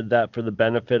just did that for the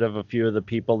benefit of a few of the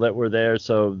people that were there,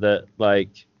 so that,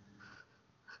 like...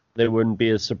 they wouldn't be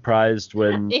as surprised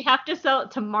when. They have to sell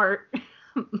it to Mart.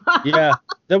 Yeah.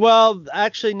 Well,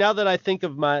 actually, now that I think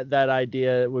of that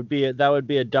idea, that would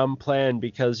be a dumb plan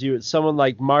because someone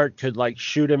like Mark could like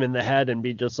shoot him in the head and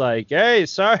be just like, "Hey,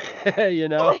 sorry," you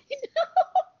know.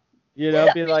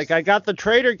 Be like, "I got the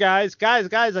traitor, guys,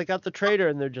 I got the traitor,"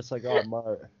 and they're just like, "Oh,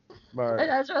 Mark." And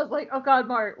that's what I was like, "Oh God,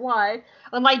 Mart, why?"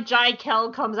 And like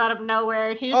Jaig comes out of nowhere,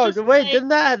 and he's just wait, like, didn't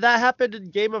that happen in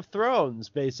Game of Thrones?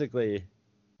 Basically,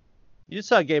 you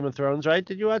saw Game of Thrones, right?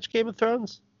 Did you watch Game of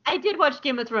Thrones? I did watch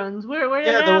Game of Thrones. Where did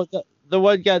Yeah, that the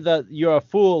one guy that you're a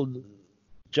fool,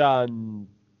 John,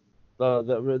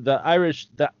 the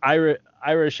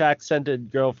Irish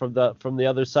accented girl from the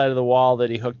other side of the wall that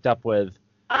he hooked up with.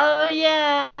 Oh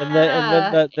yeah. And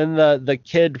then the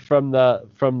kid from the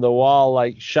wall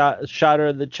like shot her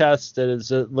in the chest and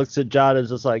looks at John and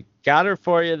is just like, "Got her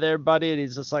for you there, buddy," and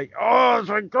he's just like, "Oh, it's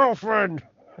my girlfriend."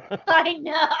 I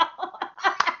know.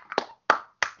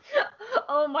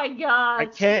 Oh my God. I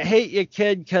can't hate you,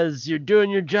 kid, because you're doing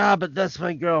your job, but that's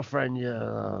my girlfriend,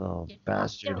 you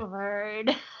bastard.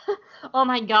 Word. Oh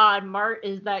my God, Mart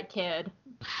is that kid.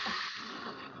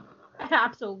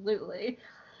 Absolutely.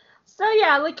 So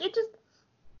yeah, like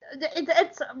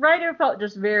it's Ryder felt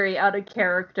just very out of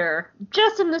character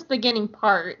just in this beginning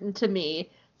part to me.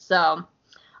 So,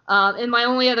 and my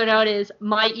only other note is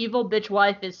my evil bitch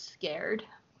wife is scared.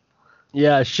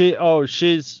 Yeah, she's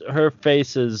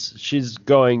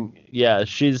going, yeah,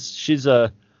 she's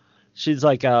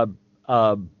like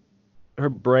her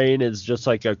brain is just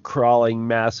like a crawling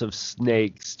mass of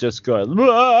snakes just going,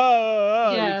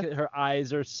 yeah. Her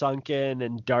eyes are sunken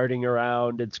and darting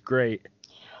around. It's great.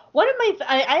 One of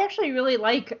I actually really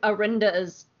like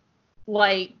Arinda's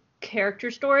like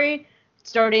character story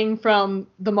starting from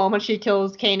the moment she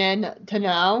kills Kanan to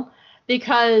now,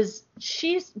 because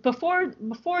she's before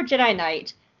Jedi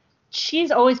Knight,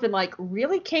 she's always been like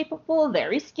really capable,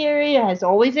 very scary, has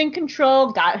always in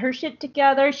control, got her shit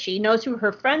together, she knows who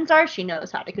her friends are, she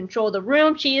knows how to control the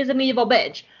room, she is an evil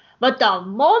bitch. But the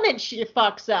moment she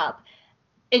fucks up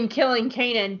in killing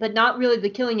Kanan, but not really the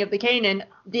killing of the Kanan,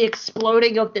 the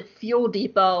exploding of the fuel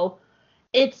depot,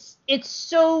 it's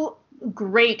so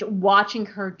great watching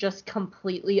her just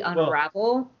completely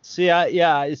unravel.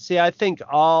 I think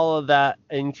all of that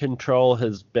in control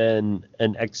has been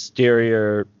an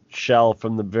exterior shell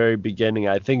from the very beginning.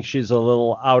 I think she's a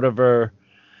little out of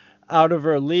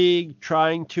her league,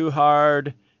 trying too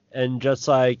hard, and just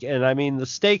like, and I mean, the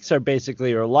stakes are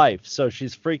basically her life, so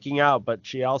she's freaking out, but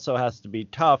she also has to be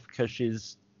tough because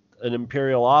she's an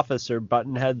Imperial officer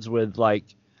button heads with like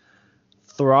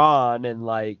Thrawn and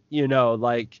like,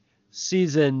 like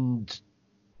seasoned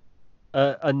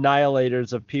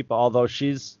annihilators of people, although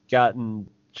she's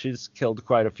killed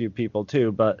quite a few people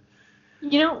too, but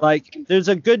like there's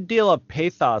a good deal of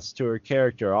pathos to her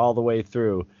character all the way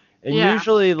through. And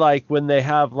usually like when they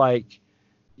have like,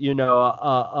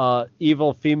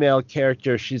 evil female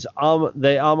character,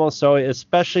 they almost always,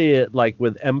 especially like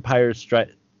with Empire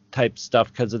type stuff,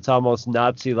 because it's almost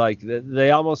Nazi like,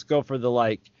 they almost go for the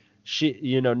like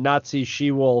Nazi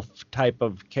she-wolf type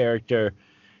of character,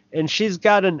 and she's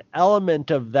got an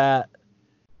element of that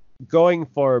going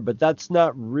for her, but that's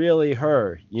not really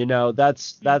her.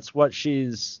 That's what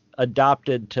she's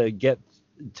adopted to get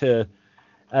to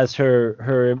as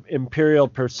her Imperial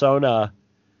persona,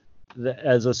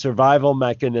 as a survival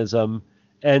mechanism,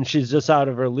 and she's just out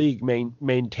of her league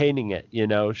maintaining it.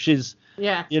 She's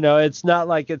it's not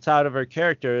like it's out of her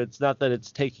character. It's not that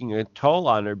it's taking a toll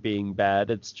on her being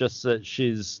bad. It's just that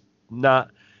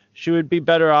she would be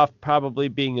better off probably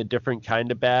being a different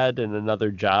kind of bad in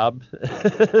another job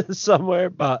somewhere.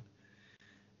 But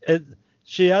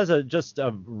she has just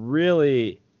a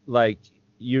really like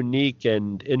unique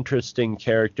and interesting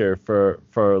character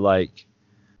for like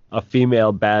a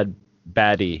female baddie.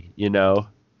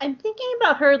 I'm thinking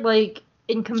about her like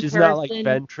in comparison. She's not like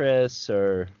Ventress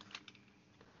or.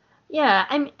 Yeah,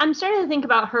 I'm starting to think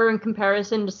about her in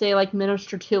comparison to say like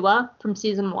Minister Tua from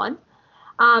season 1,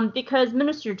 because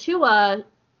Minister Tua,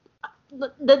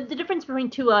 the difference between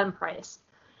Tua and Price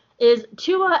is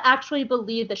Tua actually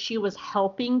believed that she was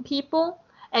helping people,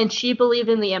 and she believed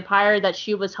in the Empire that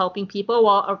she was helping people,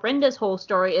 while Arinda's whole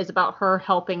story is about her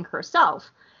helping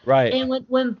herself. Right. And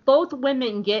when both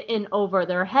women get in over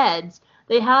their heads,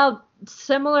 they have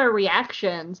similar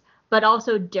reactions, but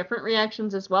also different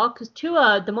reactions as well. Because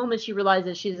Tua, the moment she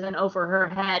realizes she's in over her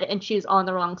head and she's on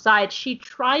the wrong side, she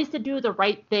tries to do the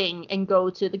right thing and go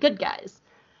to the good guys.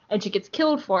 And she gets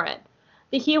killed for it.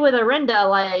 But here with Arinda,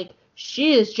 like,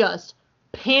 she is just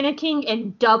panicking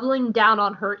and doubling down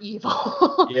on her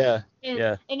evil. Yeah.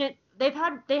 And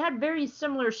they had very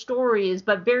similar stories,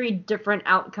 but very different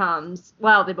outcomes.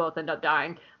 Well, they both end up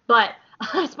dying, but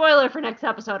spoiler for next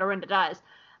episode, Orinda dies.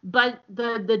 But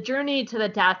the journey to the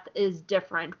death is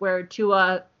different, where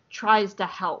Tua tries to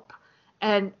help.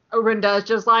 And Orinda is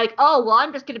just like, oh, well,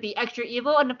 I'm just going to be extra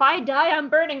evil, and if I die, I'm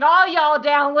burning all y'all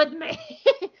down with me.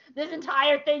 This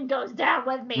entire thing goes down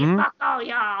with me. Mm-hmm. Fuck all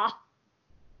y'all.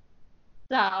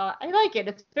 So, I like it.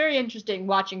 It's very interesting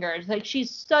watching her. It's like, she's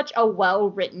such a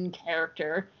well-written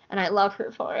character, and I love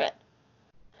her for it.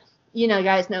 You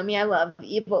guys know me. I love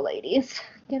evil ladies.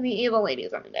 Give me evil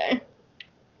ladies on a day.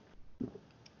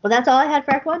 Well, that's all I had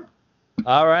for Act 1.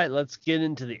 All right, let's get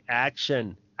into the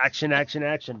action. Action.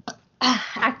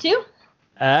 Act 2?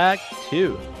 Act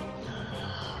 2.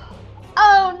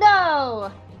 Oh,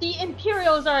 no! The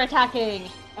Imperials are attacking,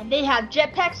 and they have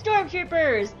jetpack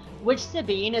stormtroopers, which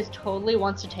Sabine totally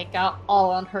wants to take out all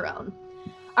on her own.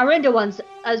 Orinda wants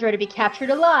Ezra to be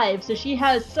captured alive, so she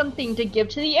has something to give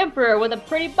to the Emperor with a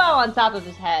pretty bow on top of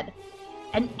his head.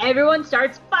 And everyone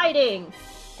starts fighting!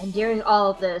 And during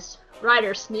all of this,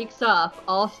 Ryder sneaks off,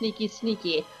 all sneaky,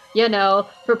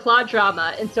 for plot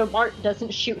drama, and so Mart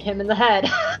doesn't shoot him in the head.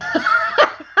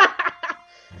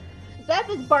 Zeb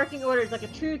is barking orders like a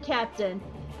true captain,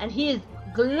 and he is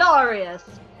glorious.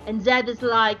 And Zeb is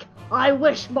like, I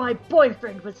wish my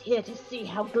boyfriend was here to see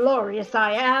how glorious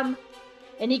I am.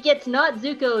 And he gets not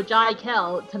Zuko,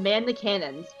 Jaig to man the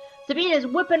cannons. Sabine is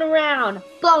whipping around,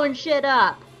 blowing shit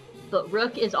up. But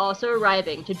Rook is also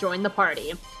arriving to join the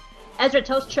party. Ezra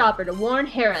tells Chopper to warn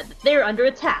Hera that they're under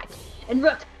attack, and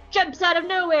Rook jumps out of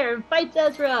nowhere and fights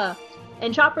Ezra.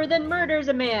 And Chopper then murders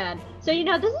a man. So,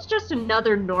 this is just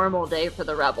another normal day for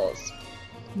the rebels.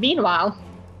 Meanwhile,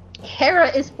 Hera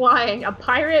is flying a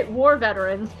pirate war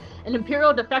veterans, an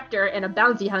Imperial defector, and a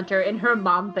bounty hunter in her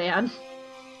mom van.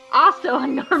 Also a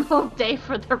normal day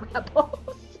for the rebels.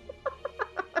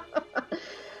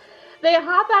 They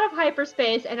hop out of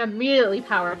hyperspace and immediately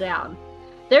power down.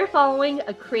 They're following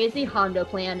a crazy Hondo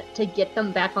plan to get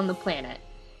them back on the planet.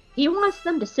 He wants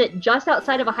them to sit just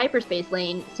outside of a hyperspace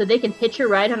lane so they can hitch a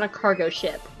ride on a cargo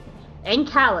ship. And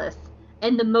Callus,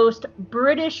 in the most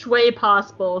British way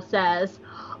possible, says,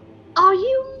 are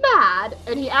you mad?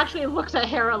 And he actually looks at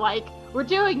Hera like, we're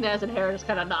doing this, and Hera just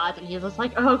kind of nods, and he's just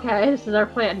like, okay, this is our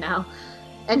plan now.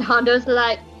 And Hondo's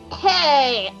like,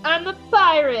 hey, I'm a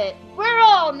pirate. We're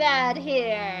all mad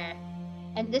here.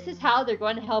 And this is how they're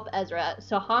going to help Ezra,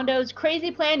 so Hondo's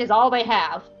crazy plan is all they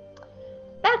have.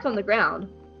 Back on the ground,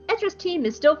 Ezra's team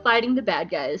is still fighting the bad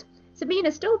guys. Sabine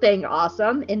is still being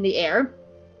awesome in the air.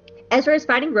 Ezra is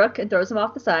fighting Rook and throws him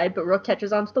off the side, but Rook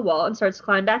catches onto the wall and starts to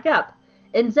climb back up.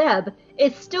 And Zeb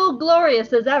is still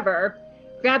glorious as ever,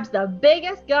 grabs the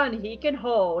biggest gun he can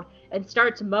hold, and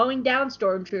starts mowing down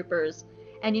stormtroopers.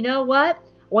 And you know what?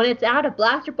 When it's out of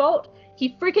blaster bolt,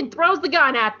 he freaking throws the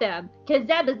gun at them, cause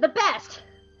Zeb is the best!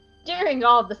 During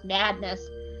all of this madness,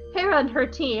 Hera and her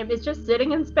team is just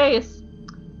sitting in space,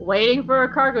 waiting for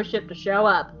a cargo ship to show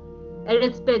up. And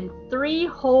it's been 3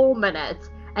 whole minutes,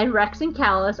 and Rex and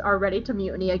Callus are ready to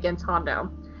mutiny against Hondo.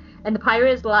 And the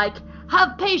pirate is like,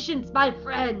 have patience, my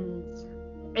friends!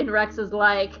 And Rex is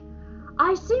like,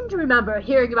 I seem to remember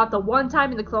hearing about the one time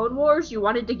in the Clone Wars you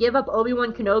wanted to give up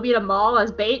Obi-Wan Kenobi to Maul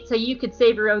as bait so you could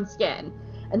save your own skin.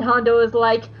 And Hondo is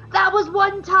like, that was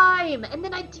one time! And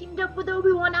then I teamed up with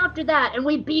Obi-Wan after that, and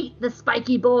we beat the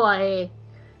spiky boy!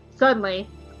 Suddenly,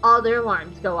 all their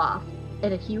alarms go off,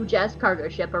 and a huge-ass cargo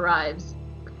ship arrives.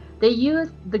 They use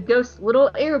the Ghost's little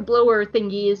air blower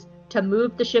thingies to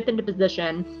move the ship into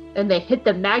position, and they hit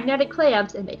the magnetic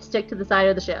clamps and they stick to the side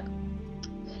of the ship.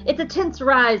 It's a tense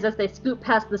rise as they scoot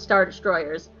past the Star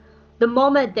Destroyers. The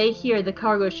moment they hear the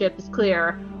cargo ship is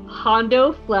clear,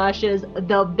 Hondo flashes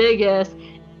the biggest,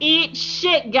 eat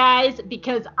shit guys,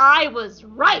 because I was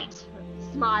right,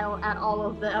 smile at all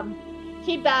of them.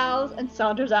 He bows and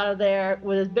saunters out of there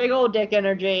with his big old dick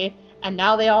energy, and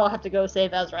now they all have to go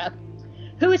save Ezra,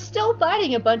 who is still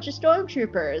fighting a bunch of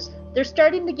stormtroopers. They're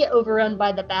starting to get overrun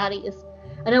by the baddies,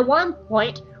 and at one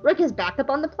point, Rook is back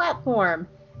up on the platform,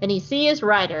 and he sees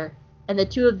Ryder, and the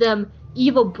two of them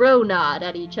evil bro nod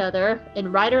at each other,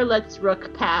 and Ryder lets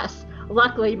Rook pass.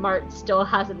 Luckily, Mart still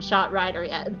hasn't shot Ryder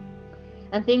yet.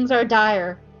 And things are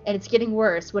dire, and it's getting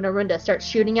worse when Orinda starts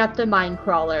shooting out the mine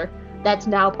crawler that's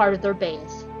now part of their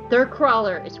base. Their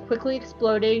crawler is quickly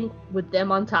exploding with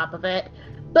them on top of it.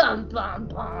 Bum, bum,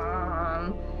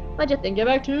 bum. What'd you think of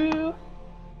Act 2?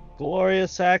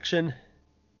 Glorious action.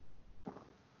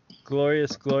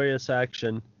 Glorious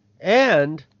action.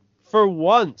 And, for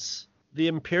once, the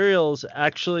Imperials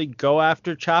actually go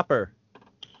after Chopper.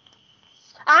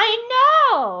 I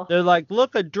know! They're like,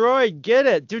 look, a droid, get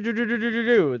it,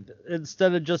 do,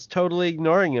 instead of just totally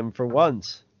ignoring him for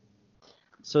once.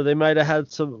 So they might have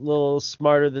had some little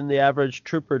smarter than the average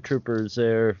troopers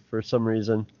there for some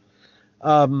reason.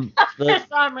 For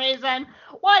some reason.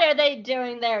 What are they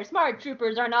doing there? Smart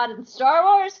troopers are not in Star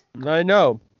Wars. I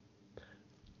know.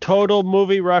 Total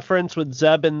movie reference with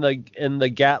Zeb in the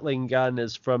Gatling gun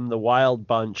is from The Wild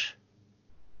Bunch.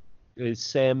 A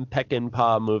Sam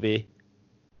Peckinpah movie.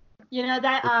 You know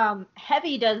that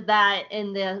Heavy does that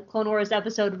in the Clone Wars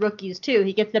episode Rookies too.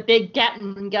 He gets the big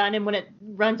Gatling gun, and when it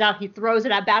runs out, he throws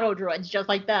it at battle droids just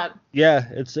like that. Yeah,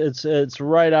 it's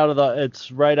right out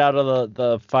of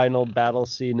the final battle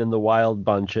scene in The Wild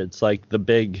Bunch. It's like the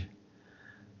big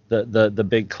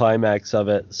climax of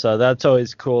it. So that's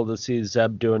always cool to see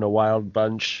Zeb doing a Wild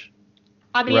Bunch.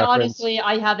 I mean, reference. Honestly,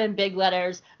 I have in big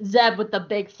letters Zeb with the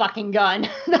big fucking gun.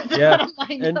 That's Yeah, one of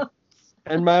my notes.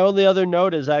 And my only other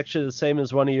note is actually the same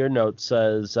as one of your notes.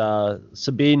 Says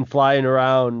Sabine flying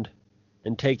around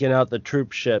and taking out the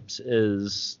troop ships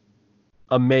is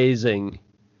amazing.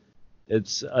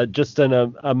 It's just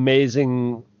an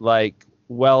amazing, like,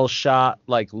 well shot,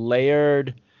 like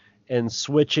layered and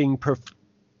switching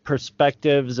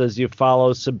perspectives as you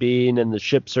follow Sabine and the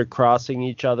ships are crossing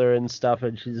each other and stuff,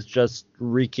 and she's just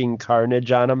wreaking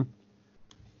carnage on them.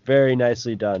 Very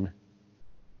nicely done.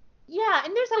 Yeah,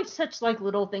 and there's like such like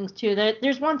little things too.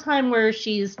 There's one time where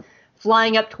she's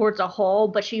flying up towards a hole,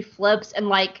 but she flips and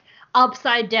like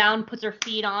upside down, puts her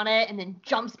feet on it, and then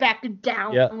jumps back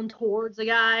down towards the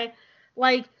guy.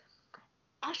 Like,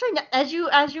 actually, as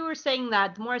you were saying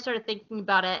that, the more I started thinking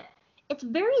about it, it's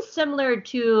very similar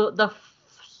to the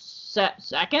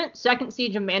second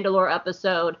Siege of Mandalore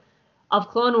episode of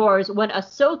Clone Wars when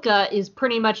Ahsoka is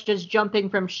pretty much just jumping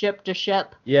from ship to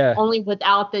ship, only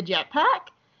without the jetpack.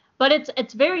 But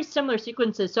it's very similar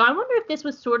sequences. So I wonder if this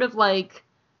was sort of like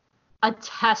a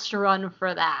test run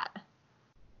for that.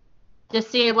 To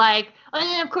see, like,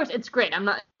 and of course it's great. I'm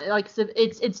not like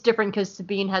it's different because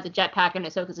Sabine has a jetpack and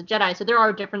Ahsoka's a Jedi, so there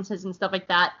are differences and stuff like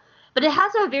that. But it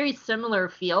has a very similar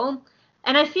feel,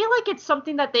 and I feel like it's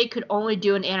something that they could only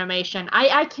do in animation.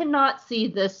 I cannot see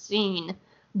this scene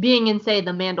being in, say,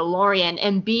 The Mandalorian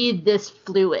and be this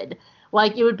fluid.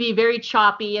 Like, it would be very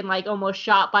choppy and, like, almost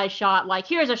shot by shot. Like,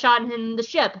 here's a shot in the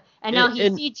ship, and now he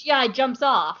CGI jumps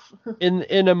off.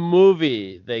 in a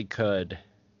movie, they could.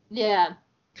 Yeah.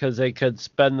 Because they could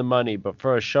spend the money. But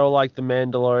for a show like The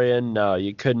Mandalorian, no,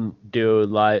 you couldn't do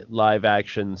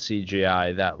live-action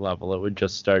CGI that level. It would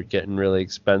just start getting really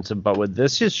expensive. But with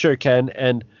this, you sure can.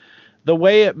 And the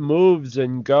way it moves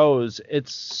and goes,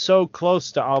 it's so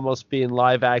close to almost being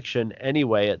live-action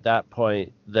anyway at that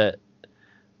point that...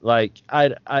 Like, I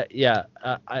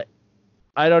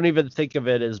don't even think of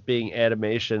it as being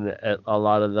animation at a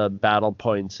lot of the battle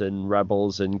points in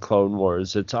Rebels and Clone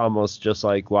Wars. It's almost just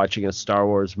like watching a Star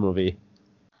Wars movie.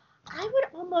 I would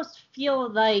almost feel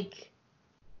like,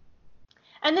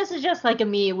 and this is just like a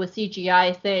me with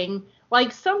CGI thing,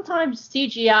 like sometimes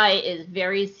CGI is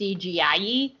very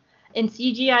CGI-y, and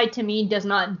CGI to me does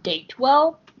not date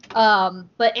well.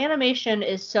 But animation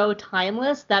is so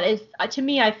timeless that to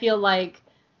me, I feel like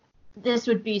this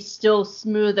would be still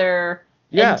smoother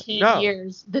in 10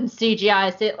 years than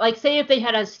CGI. Say if they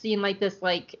had a scene like this,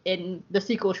 like in the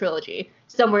sequel trilogy,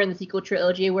 somewhere in the sequel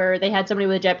trilogy where they had somebody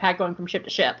with a jetpack going from ship to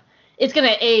ship, it's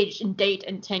gonna age and date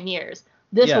in 10 years.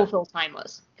 This will feel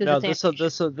timeless. No,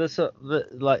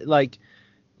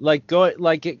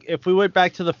 if we went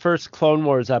back to the first Clone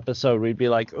Wars episode, we'd be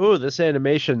like, "Ooh, this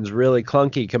animation's really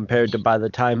clunky compared to by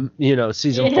the time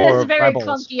season 4 of Rebels." It is very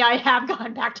clunky. I have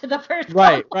gone back to the first.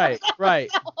 Right.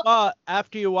 But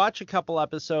after you watch a couple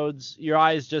episodes, your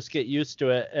eyes just get used to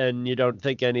it, and you don't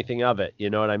think anything of it. You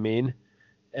know what I mean?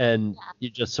 And you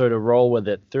just sort of roll with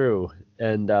it through,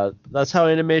 and that's how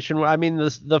animation. I mean,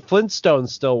 the Flintstones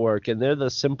still work, and they're the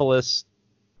simplest,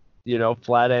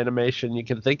 flat animation you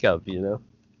can think of.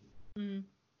 Mm.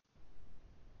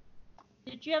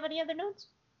 Did you have any other notes?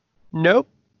 Nope.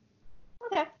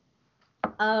 Okay.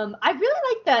 I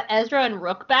really like the Ezra and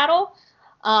Rook battle.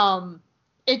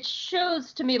 It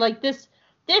shows to me like this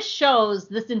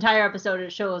entire episode,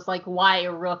 it shows like why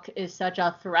Rook is such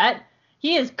a threat.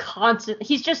 He is constant.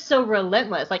 He's just so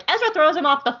relentless. Like, Ezra throws him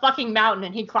off the fucking mountain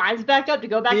and he climbs back up to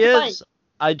go back to fight.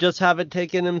 I just haven't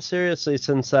taken him seriously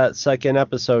since that second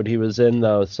episode he was in,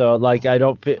 though. So, like, I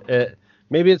don't feel it.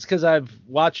 Maybe it's because I've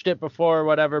watched it before or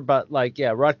whatever, but like,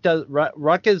 yeah,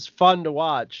 Ruck is fun to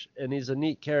watch, and he's a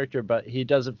neat character, but he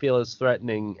doesn't feel as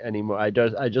threatening anymore. I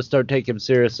just don't take him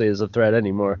seriously as a threat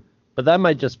anymore. But that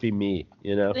might just be me,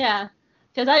 Yeah,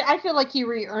 Because I feel like he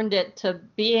re-earned it to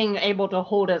being able to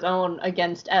hold his own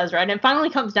against Ezra. And it finally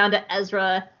comes down to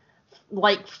Ezra,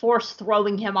 like, force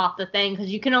throwing him off the thing, because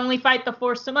you can only fight the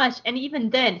Force so much. And even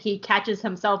then, he catches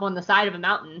himself on the side of a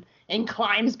mountain and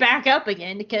climbs back up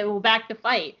again to go back to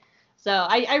fight. So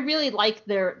I really like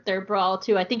their brawl,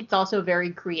 too. I think it's also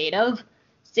very creative,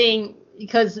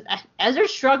 because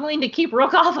Ezra's struggling to keep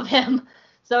Rook off of him.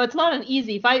 So it's not an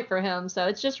easy fight for him. So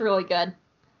it's just really good.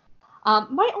 My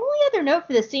only other note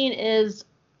for the scene is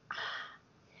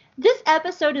this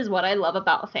episode is what I love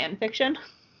about fan fiction.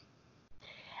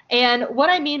 And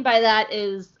what I mean by that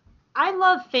is I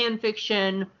love fan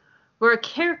fiction where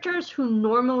characters who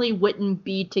normally wouldn't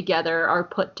be together are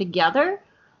put together.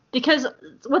 Because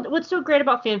what's so great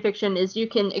about fan fiction is you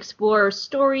can explore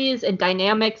stories and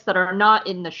dynamics that are not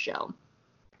in the show.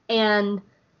 And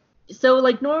so,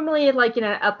 like, normally, like, in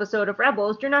an episode of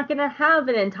Rebels, you're not going to have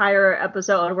an entire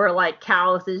episode where, like,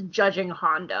 Kallus is judging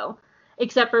Hondo.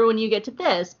 Except for when you get to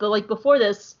this. But, like, before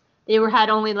this, they had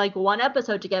only, like, one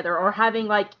episode together. Or having,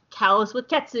 like, Kallus with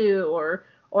Ketsu.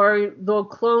 Or the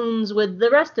clones with the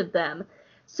rest of them.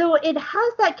 So it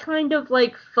has that kind of,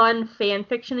 like, fun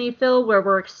fanfiction-y feel where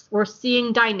we're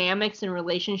seeing dynamics and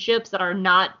relationships that are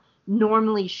not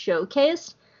normally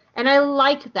showcased. And I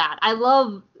like that. I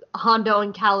love Hondo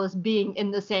and Kallus being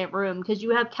in the same room, because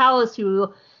you have Kallus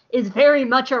who is very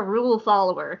much a rule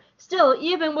follower. Still,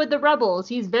 even with the Rebels,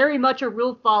 he's very much a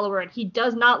rule follower, and he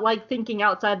does not like thinking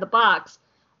outside the box.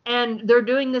 And they're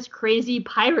doing this crazy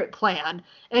pirate plan,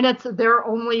 and it's their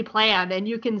only plan, and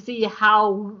you can see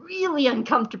how really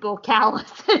uncomfortable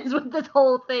Kallus is with this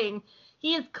whole thing.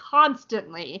 He is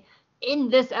constantly, in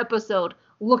this episode,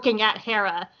 looking at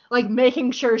Hera, like,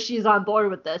 making sure she's on board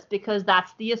with this, because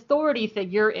that's the authority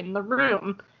figure in the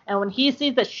room. And when he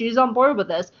sees that she's on board with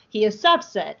this, he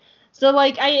accepts it. So,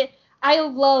 like, I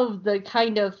love the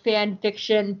kind of fan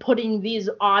fiction putting these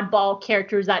oddball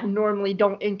characters that normally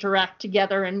don't interact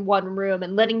together in one room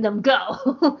and letting them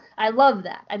go. I love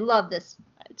that. I love this.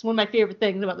 It's one of my favorite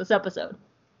things about this episode.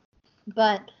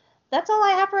 But that's all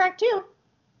I have for Act 2.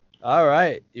 All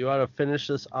right. You want to finish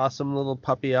this awesome little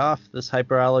puppy off? This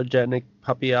hyperallergenic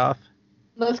puppy off?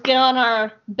 Let's get on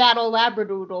our battle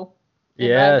labradoodle.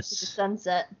 Yes. To the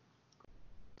sunset.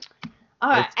 All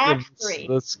right, Act 3.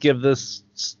 Let's give this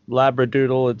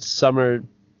labradoodle its summer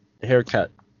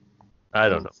haircut. I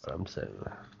don't know what I'm saying.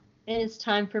 It is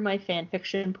time for my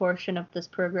fanfiction portion of this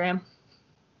program.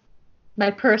 My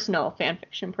personal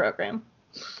fanfiction program.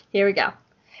 Here we go.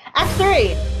 Act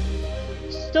 3.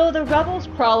 So the Rebels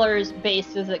crawlers'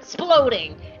 base is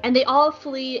exploding, and they all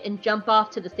flee and jump off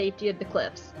to the safety of the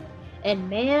cliffs. And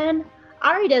man,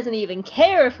 Ari doesn't even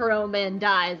care if her own man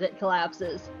dies, it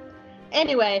collapses.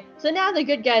 Anyway, so now the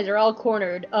good guys are all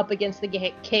cornered up against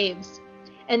the caves,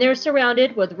 and they're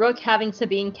surrounded with Rook having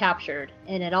Sabine captured,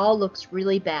 and it all looks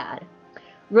really bad.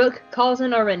 Rook calls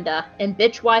in Orinda, and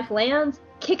bitch wife lands,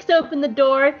 kicks open the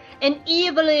door, and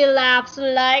evilly laughs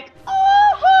like,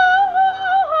 "Oh ho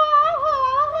ho ho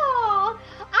ho ho!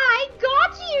 I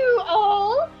got you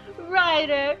all!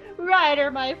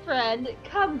 Ryder, my friend,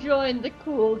 come join the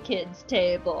cool kids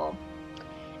table."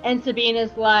 And Sabine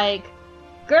is like,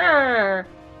 "Grr!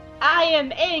 I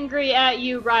am angry at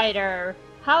you, Ryder.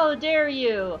 How dare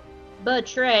you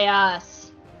betray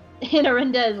us?" And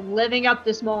Orinda is living up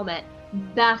this moment,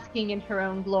 basking in her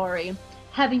own glory,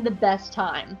 having the best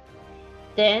time.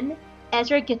 Then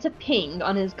Ezra gets a ping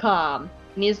on his comm,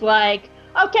 and he's like,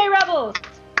 "Okay, Rebels!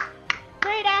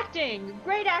 Great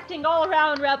acting all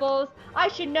around, Rebels. I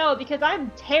should know because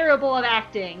I'm terrible at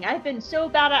acting. I've been so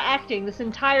bad at acting this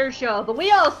entire show, but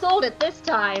we all sold it this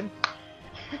time."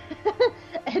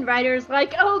 And Ryder's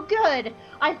like, "Oh, good.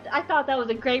 I thought that was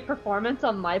a great performance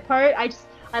on my part.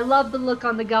 I love the look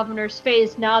on the governor's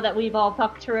face now that we've all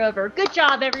fucked her over. Good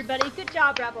job, everybody. Good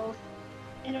job, Rebels."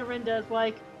 And Orinda's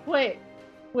like, wait,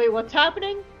 what's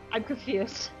happening? I'm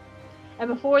confused. And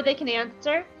before they can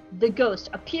answer, the ghost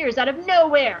appears out of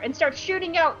nowhere and starts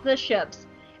shooting out the ships.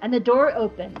 And the door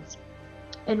opens.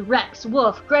 And Rex,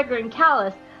 Wolf, Gregor, and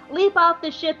Kallus leap off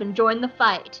the ship and join the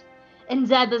fight. And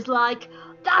Zeb is like,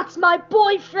 "That's my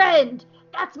boyfriend!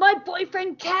 That's my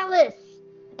boyfriend Kallus!"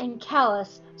 And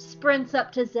Kallus sprints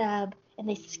up to Zeb, and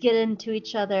they skid into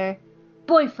each other.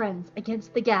 Boyfriends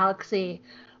against the galaxy.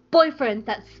 Boyfriends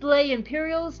that slay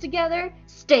Imperials together,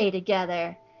 stay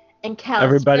together. And Kallus...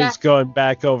 Everybody's going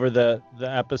back over the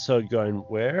episode going,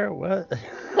 where? What?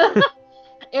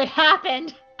 It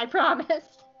happened, I promise.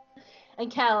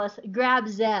 And Kallus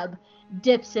grabs Zeb,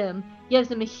 dips him, gives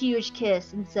him a huge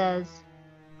kiss, and says,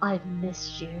 "I've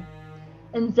missed you."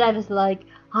 And Zeb is like,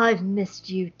 "I've missed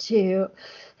you too."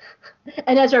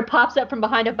 And Ezra pops up from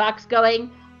behind a box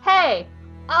going, "Hey,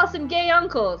 awesome gay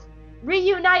uncles,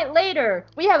 reunite later.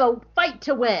 We have a fight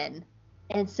to win."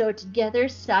 And so together,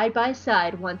 side by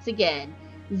side once again,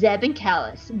 Zeb and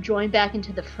Callus join back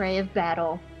into the fray of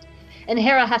battle. And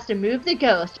Hera has to move the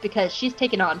ghost because she's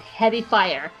taken on heavy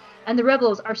fire, and the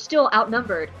rebels are still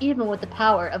outnumbered, even with the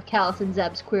power of Callus and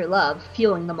Zeb's queer love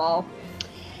fueling them all.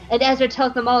 And Ezra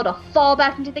tells them all to fall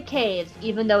back into the caves,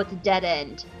 even though it's a dead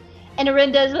end. And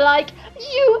Arinda's like,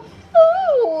 "You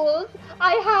fools!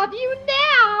 I have you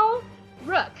now!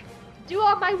 Rook, do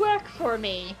all my work for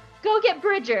me. Go get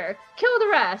Bridger. Kill the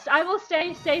rest. I will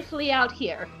stay safely out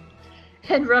here."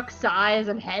 And Rook sighs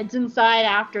and heads inside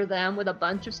after them with a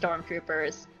bunch of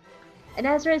stormtroopers. And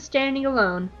Ezra is standing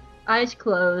alone, eyes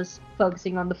closed,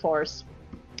 focusing on the Force.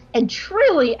 And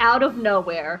truly out of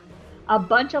nowhere, a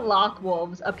bunch of Loth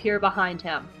wolves appear behind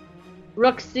him.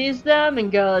 Rook sees them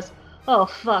and goes, "Oh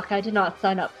fuck, I did not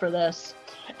sign up for this."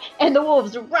 And the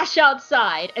wolves rush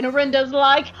outside, and Arinda's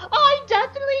like, "I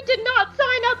definitely did not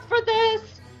sign up for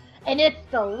this." And it's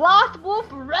the Loth Wolf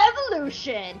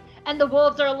Revolution. And the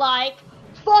wolves are like,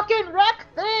 "Fucking wreck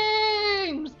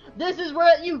things! This is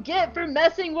what you get for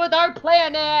messing with our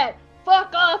planet!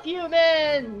 Fuck off,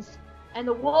 humans!" And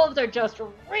the wolves are just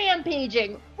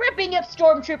rampaging, ripping up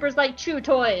stormtroopers like chew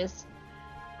toys.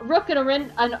 Rook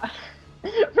and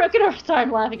sorry,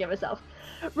 I'm laughing at myself.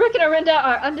 Rook and Arinda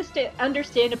are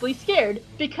understandably scared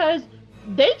because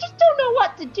they just don't know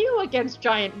what to do against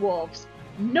giant wolves.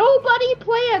 Nobody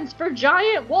plans for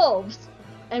giant wolves.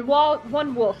 And while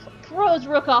one wolf throws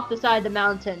Rook off the side of the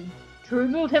mountain to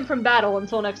remove him from battle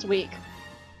until next week.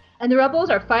 And the rebels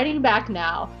are fighting back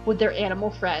now with their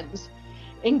animal friends.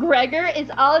 And Gregor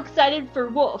is all excited for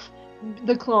Wolf,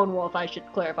 the clone wolf, I should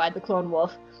clarify, the clone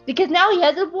wolf, because now he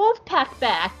has a wolf pack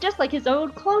back, just like his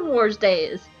old Clone Wars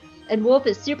days. And Wolf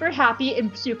is super happy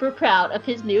and super proud of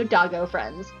his new doggo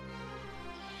friends.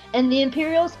 And the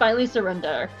Imperials finally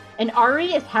surrender, and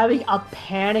Ari is having a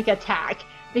panic attack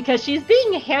because she's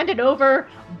being handed over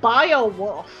by a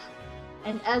wolf.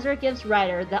 And Ezra gives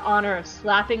Ryder the honor of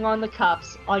slapping on the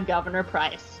cuffs on Governor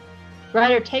Price.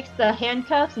 Ryder takes the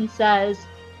handcuffs and says,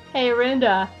 "Hey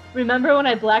Arinda, remember when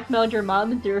I blackmailed your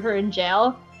mom and threw her in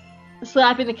jail?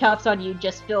 Slapping the cuffs on you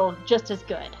just feels just as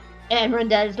good." And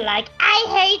Arinda is like, "I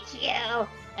hate you!"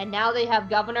 And now they have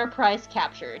Governor Price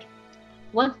captured.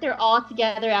 Once they're all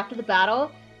together after the battle,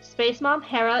 Space Mom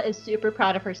Hera is super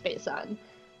proud of her space son.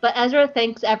 But Ezra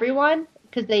thanks everyone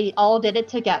because they all did it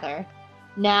together.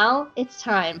 Now it's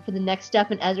time for the next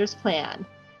step in Ezra's plan,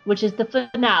 which is the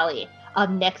finale of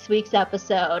next week's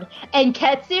episode. And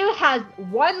Ketsu has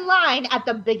one line at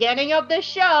the beginning of the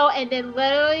show and then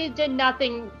literally did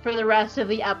nothing for the rest of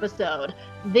the episode.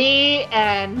 The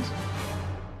end.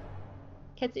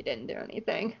 Ketsu didn't do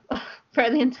anything for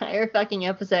the entire fucking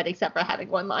episode except for having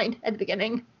one line at the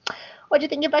beginning. What'd you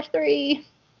think of Batch 3?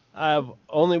 I have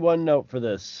only one note for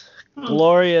this.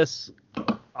 Glorious,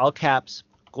 all caps,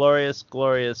 glorious,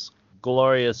 glorious,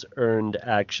 glorious earned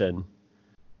action.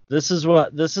 This is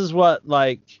what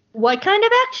like... What kind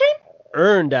of action?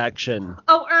 Earned action.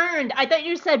 Oh, earned. I thought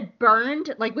you said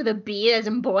burned, like with a B as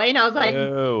in boy, and I was like,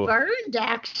 no. Burned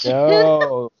action.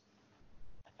 No.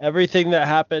 Everything that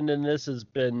happened in this has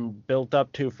been built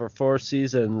up to for 4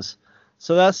 seasons.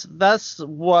 So that's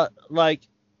what, like,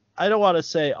 I don't want to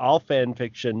say all fan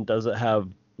fiction doesn't have,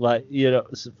 like, you know,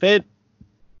 fan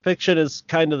fiction is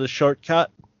kind of the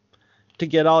shortcut to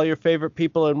get all your favorite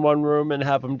people in one room and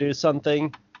have them do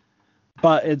something.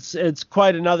 But it's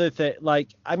quite another thing. Like,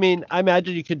 I mean, I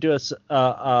imagine you could do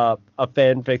a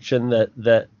fan fiction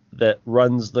that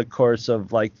runs the course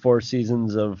of like 4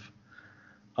 seasons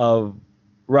of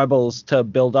Rebels to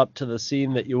build up to the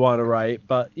scene that you want to write.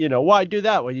 But, you know, why do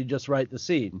that when you just write the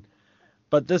scene?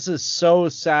 But this is so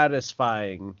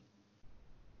satisfying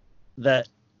that,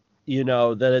 you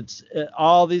know, that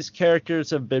all these characters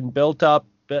have been built up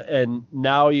and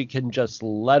now you can just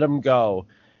let them go.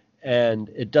 And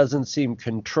it doesn't seem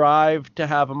contrived to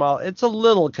have them all. It's a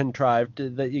little contrived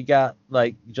that you got,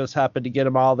 like, just happened to get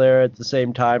them all there at the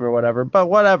same time or whatever. But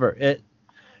whatever, it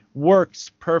works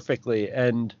perfectly.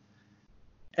 And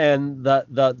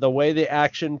the way the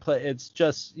action play, it's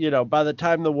just, you know, by the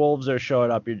time the wolves are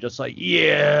showing up, you're just like,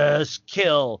 yes,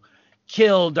 kill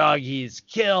doggies,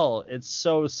 kill. It's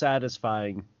so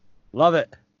satisfying. Love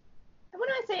it. When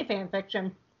I say fan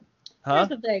fiction, here's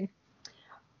the thing.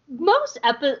 Most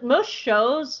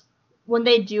shows, when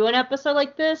they do an episode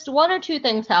like this, one or two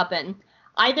things happen.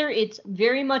 Either it's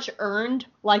very much earned,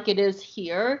 like it is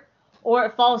here, or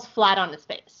it falls flat on its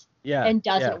face and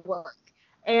doesn't work.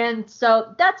 And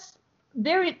so that's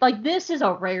very, like, this is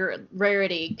a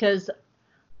rarity, because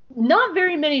not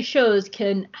very many shows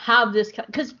can have this,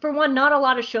 because for one, not a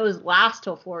lot of shows last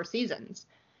till 4 seasons.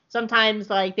 Sometimes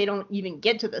like they don't even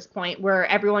get to this point where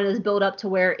everyone is built up to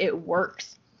where it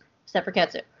works, except for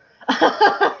Ketsu.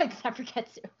 Except for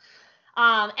Ketsu.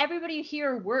 Everybody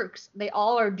here works. They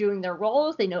all are doing their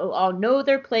roles. They all know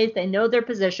their place. They know their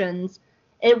positions.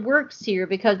 It works here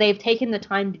because they've taken the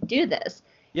time to do this.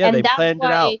 Yeah, and they that's planned why,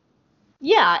 it out.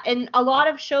 Yeah, and a lot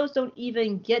of shows don't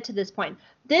even get to this point.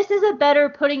 This is a better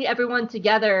putting everyone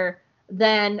together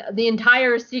than the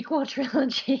entire sequel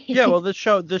trilogy. Yeah, well, the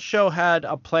show had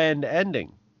a planned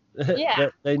ending. Yeah.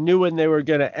 They knew when they were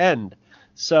going to end.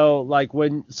 So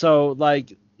when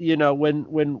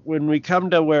we come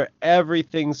to where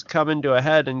everything's coming to a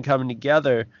head and coming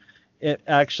together, it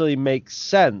actually makes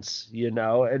sense,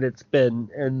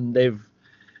 and they've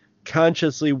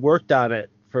consciously worked on it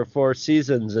for 4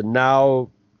 seasons, and now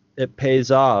it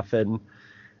pays off. And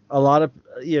a lot of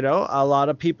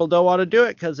people don't want to do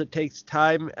it because it takes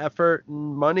time, effort,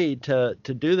 and money to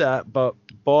do that. But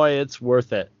boy, it's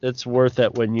worth it. It's worth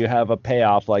it when you have a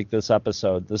payoff like this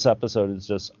episode. This episode is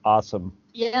just awesome.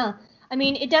 Yeah. I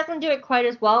mean, it doesn't do it quite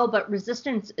as well, but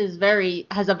Resistance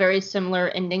has a very similar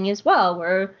ending as well,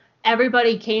 where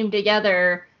everybody came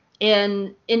together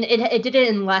and it did it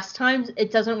in less times.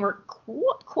 It doesn't work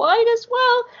quite as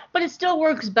well, but it still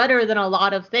works better than a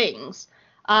lot of things.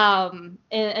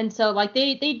 And so like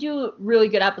they do really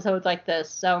good episodes like this.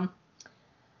 So,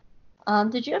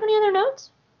 did you have any other notes?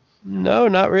 No,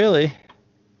 not really.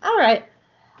 All right.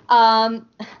 I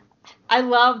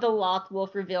love the Loth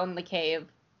Wolf reveal in the cave.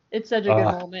 It's such a good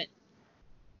moment.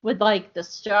 With like the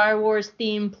Star Wars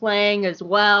theme playing as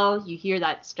well. You hear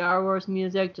that Star Wars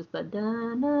music, just the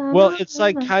da-na. Well, it's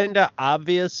like kind of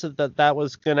obvious that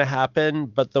was going to happen,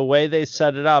 but the way they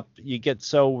set it up, you get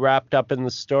so wrapped up in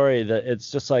the story that it's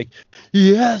just like,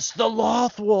 yes, the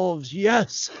Loth Wolves,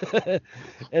 yes.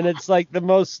 And it's like the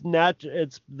most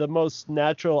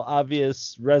natural,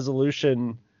 obvious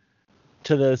resolution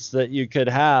to this that you could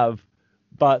have.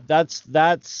 But that's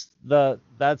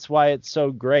why it's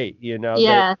so great,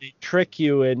 Yeah. They trick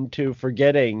you into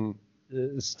forgetting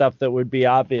stuff that would be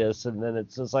obvious, and then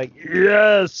it's just like,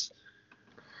 yes.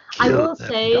 I will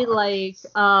say, like,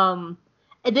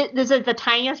 this is the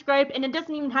tiniest gripe, and it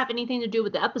doesn't even have anything to do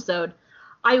with the episode.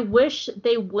 I wish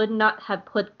they would not have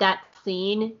put that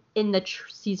scene in the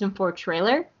season 4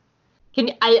 trailer.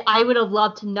 I would have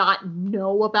loved to not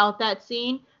know about that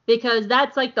scene, because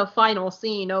that's like the final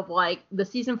scene of like the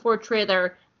season 4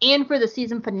 trailer and for the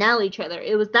season finale trailer.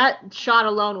 It was that shot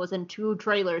alone was in 2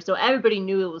 trailers, so everybody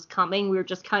knew it was coming. We were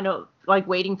just kind of like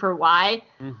waiting for why.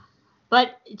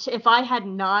 But if I had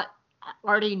not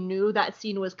already knew that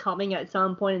scene was coming at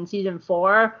some point in season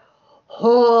 4,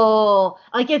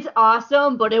 it's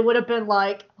awesome, but it would have been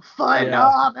like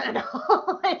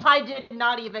phenomenal if I did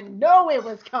not even know it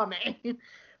was coming.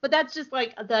 But that's just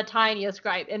like the tiniest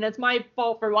gripe, and it's my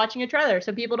fault for watching a trailer.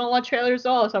 Some people don't watch trailers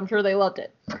at all, so I'm sure they loved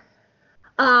it.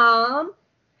 Yeah,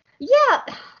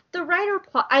 the writer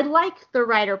plot. I like the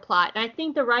writer plot, and I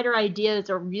think the writer idea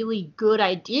is a really good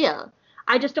idea.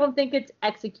 I just don't think it's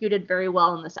executed very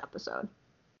well in this episode.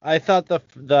 I thought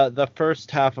the first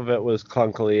half of it was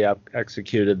clunkily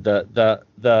executed.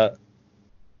 The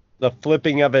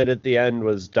flipping of it at the end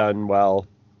was done well,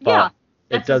 but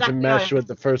it doesn't mesh with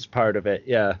the first part of it.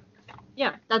 Yeah.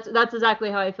 Yeah, that's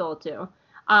exactly how I feel too.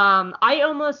 I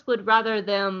almost would rather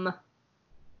them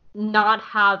not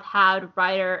have had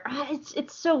writer.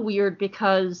 It's so weird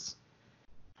because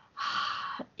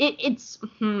I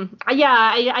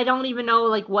don't even know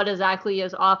like what exactly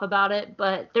is off about it,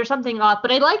 but there's something off.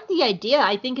 But I like the idea.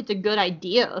 I think it's a good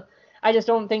idea. I just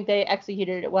don't think they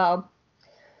executed it well.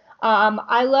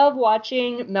 I love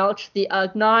watching Melch the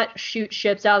Ugnaught shoot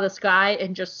ships out of the sky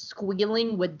and just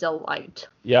squealing with delight.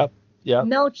 Yep.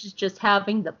 Melch is just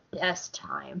having the best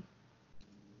time.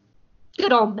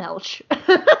 Good old Melch.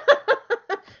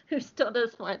 Who still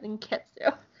does more than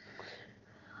Ketsu.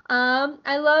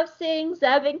 I love seeing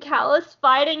Zeb and Callus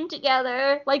fighting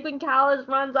together. Like when Callus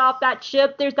runs off that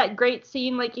ship, there's that great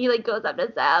scene, like he like goes up to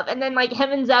Zeb, and then like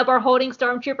him and Zeb are holding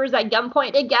stormtroopers at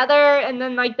gunpoint together, and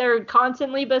then like they're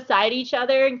constantly beside each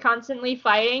other and constantly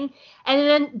fighting.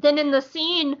 And then in the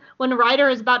scene when Ryder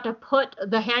is about to put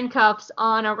the handcuffs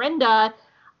on Arinda,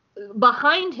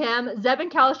 behind him, Zeb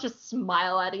and Callus just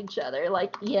smile at each other,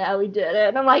 like, yeah, we did it.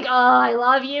 And I'm like, oh, I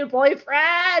love you,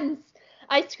 boyfriends.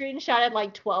 I screenshotted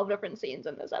like 12 different scenes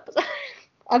in this episode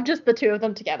of just the 2 of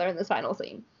them together in this final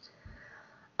scene.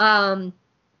 I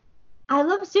I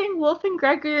love seeing Wolf and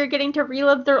Gregory are getting to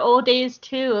relive their old days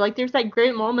too. Like there's that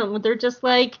great moment when they're just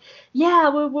like, yeah,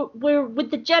 we're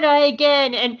with the Jedi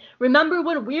again, and remember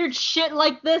when weird shit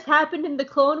like this happened in the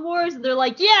Clone Wars? And they're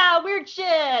like, yeah, weird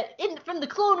shit from the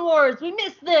Clone Wars. We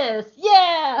missed this.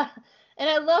 Yeah. And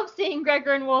I love seeing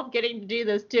Gregor and Wolf getting to do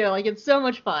this too. Like it's so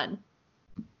much fun.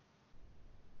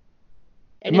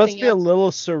 It must be a little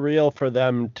surreal for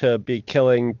them to be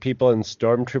killing people in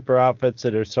stormtrooper outfits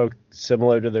that are so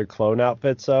similar to their clone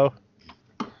outfits, though.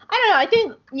 I don't know. I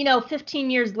think,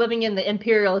 15 years living in the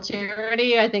Imperial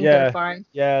tyranny, I think they're fine.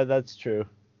 Yeah, that's true.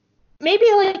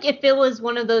 Maybe, like, if it was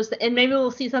one of those, and maybe we'll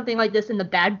see something like this in the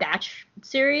Bad Batch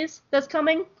series that's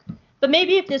coming. But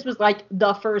maybe if this was, like,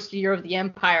 the first year of the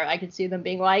Empire, I could see them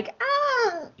being like,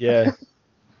 ah! Yeah.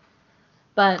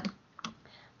 But...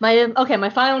 My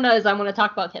final note is I want to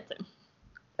talk about Ketsu.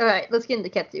 Alright, let's get into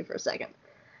Ketsu for a second.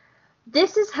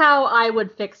 This is how I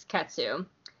would fix Ketsu.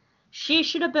 She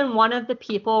should have been one of the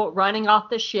people running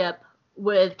off the ship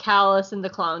with Callus and the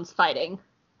clones fighting.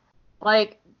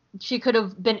 Like, she could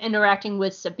have been interacting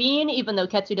with Sabine, even though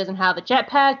Ketsu doesn't have a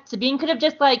jetpack. Sabine could have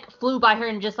just, like, flew by her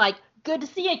and just, like, good to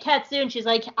see you, Ketsu. And she's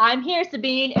like, I'm here,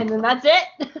 Sabine. And then that's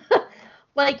it.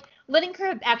 Like, letting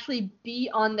her actually be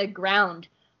on the ground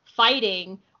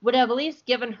fighting would have at least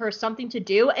given her something to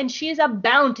do, and she's a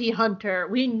bounty hunter.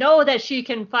 We know that she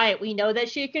can fight. We know that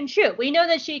she can shoot. We know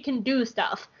that she can do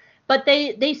stuff. But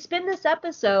they spin this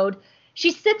episode.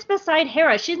 She sits beside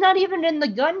Hera. She's not even in the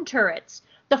gun turrets.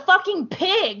 The fucking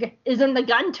pig is in the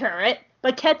gun turret,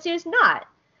 but Ketsu's not.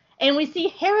 And we see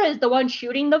Hera is the one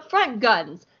shooting the front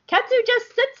guns. Ketsu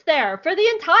just sits there for the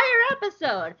entire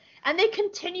episode. And they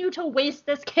continue to waste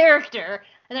this character.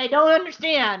 And I don't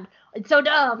understand. It's so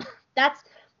dumb.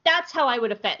 That's how I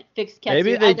would have fixed Ketsu.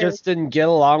 Maybe they just didn't get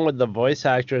along with the voice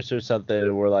actress or something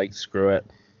and were like, screw it.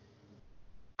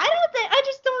 I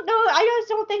just don't know. I just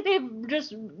don't think think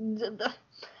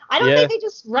they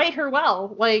just write her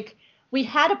well. Like, we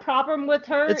had a problem with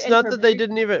her. It's not that they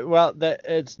didn't even,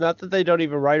 it's not that they don't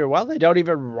even write her well. They don't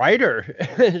even write her.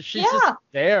 She's just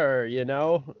there,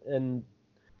 and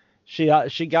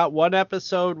she got one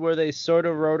episode where they sort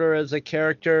of wrote her as a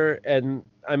character, and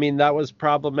I mean, that was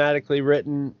problematically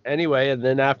written anyway, and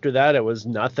then after that, it was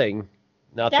nothing.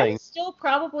 That's still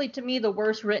probably, to me, the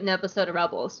worst written episode of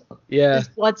Rebels. Yeah. Is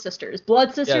Blood Sisters.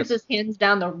 Blood Sisters is hands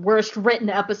down the worst written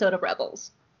episode of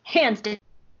Rebels. Hands down.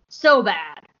 So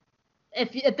bad.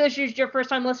 If this is your first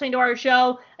time listening to our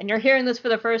show, and you're hearing this for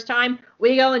the first time,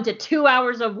 we go into 2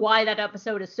 hours of why that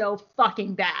episode is so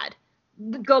fucking bad.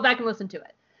 Go back and listen to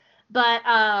it. But,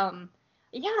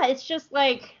 it's just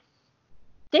like...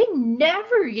 They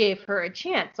never gave her a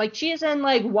chance. Like, she's in,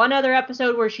 like, one other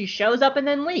episode where she shows up and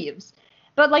then leaves.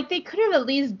 But, like, they could have at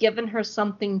least given her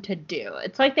something to do.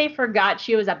 It's like they forgot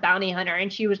she was a bounty hunter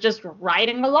and she was just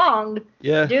riding along,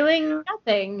 doing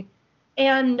nothing.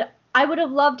 And I would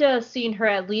have loved to have seen her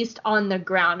at least on the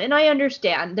ground. And I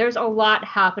understand. There's a lot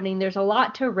happening. There's a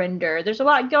lot to render. There's a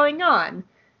lot going on.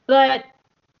 But,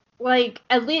 like,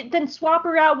 at least then swap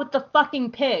her out with the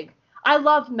fucking pig. I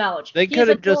love Melch. They could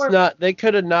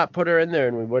have not put her in there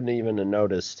and we wouldn't even have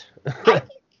noticed. I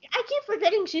keep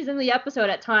forgetting she's in the episode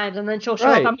at times, and then she'll show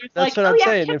up. I'm just that's what I'm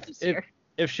saying.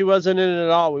 If she wasn't in it at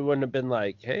all, we wouldn't have been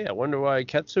like, hey, I wonder why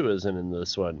Ketsu isn't in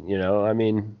this one. I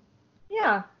mean.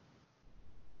 Yeah.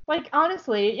 Like,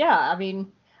 honestly, yeah. I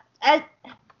mean,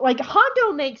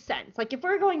 Hondo makes sense. Like, if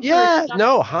we're going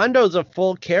to... Hondo's a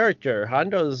full character.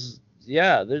 Hondo's...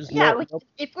 Yeah,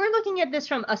 if we're looking at this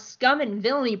from a scum and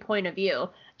villainy point of view,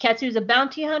 Ketsu's a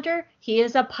bounty hunter, he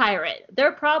is a pirate.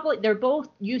 They're both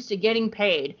used to getting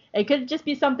paid. It could just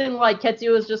be something like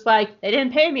Ketsu was just like, they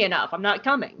didn't pay me enough, I'm not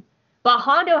coming. But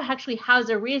Hondo actually has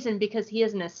a reason because he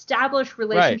has an established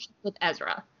relationship with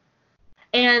Ezra.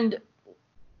 And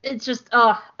it's just,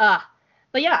 But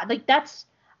yeah, like that's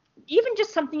even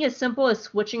just something as simple as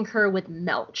switching her with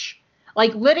Melch.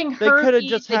 Like, letting her... They could have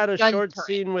just had a short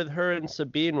scene with her and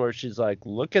Sabine where she's like,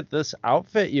 look at this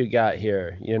outfit you got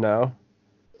here,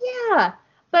 Yeah,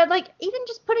 but, like, even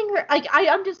just putting her... Like, I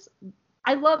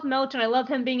love Melch and I love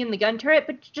him being in the gun turret,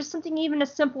 but just something even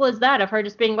as simple as that of her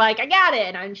just being like, I got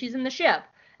it, and she's in the ship.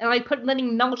 And, like,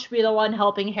 letting Melch be the one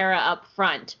helping Hera up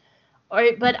front.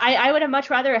 But I would have much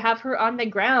rather have her on the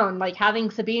ground, like, having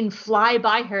Sabine fly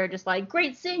by her, just like,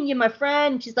 great seeing you, my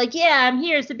friend. She's like, yeah, I'm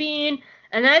here, Sabine.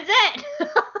 And that's it.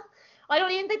 I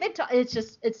don't even think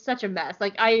it's such a mess.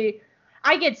 Like, I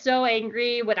get so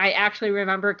angry when I actually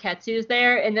remember Ketsu's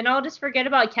there, and then I'll just forget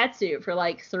about Ketsu for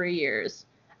like 3 years.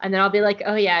 And then I'll be like,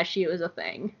 oh yeah, she was a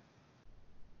thing.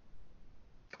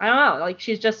 I don't know. Like,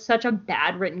 she's just such a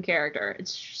bad written character.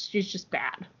 She's just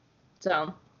bad.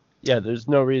 So, Yeah, there's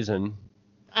no reason.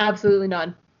 Absolutely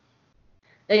none.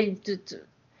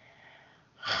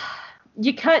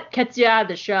 You cut Ketsuya out of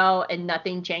the show and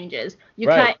nothing changes. You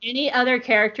Right. cut any other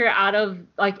character out of,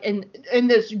 like, in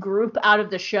this group out of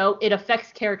the show, it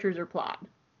affects characters or plot.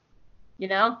 You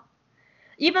know?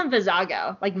 Even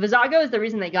Vizago. Like, Vizago is the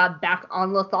reason they got back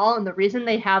on Lothal and the reason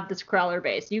they have this Crawler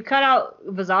base. You cut out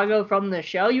Vizago from the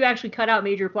show, you actually cut out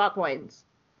major plot points.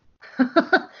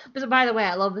 But by the way,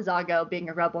 I love Vizago being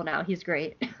a rebel now. He's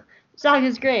great.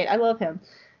 Vizago's great. I love him.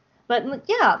 But,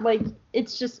 yeah, like,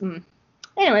 it's just...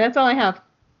 Anyway, that's all I have.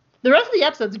 The rest of the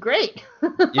episode's great.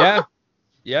 Yeah.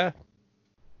 Yeah.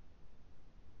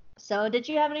 So, did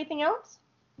you have anything else?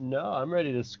 No, I'm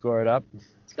ready to score it up.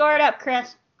 Score it up,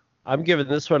 Chris. I'm giving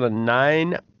this one a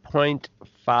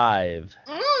 9.5.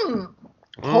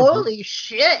 Holy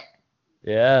shit.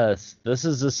 Yes, this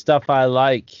is the stuff I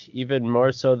like, even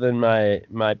more so than my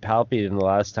Palpatine the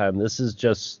last time. This is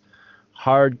just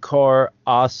hardcore,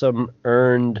 awesome,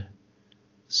 earned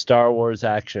Star Wars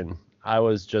action. I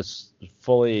was just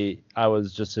eating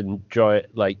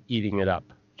it up.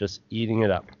 Just eating it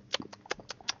up.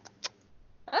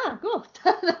 Oh, cool.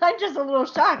 I'm just a little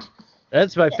shocked.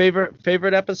 That's my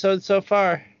favorite episode so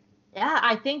far. Yeah,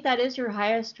 I think that is your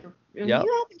highest. Yep. You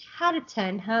haven't had a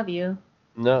 10, have you?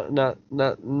 No.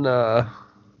 I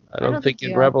don't think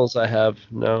in you Rebels I have,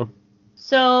 no.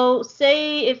 So,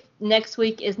 say if next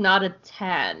week is not a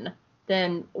 10,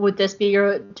 then would this be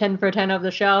your 10 for 10 of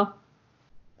the show?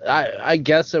 I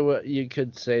guess you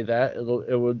could say that.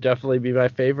 It would definitely be my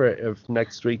favorite if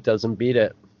next week doesn't beat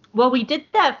it. Well, we did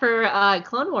that for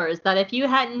Clone Wars, that if you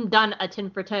hadn't done a 10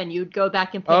 for 10, you'd go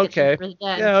back and pick a 10 for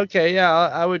 10. Yeah, okay, yeah,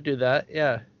 I would do that,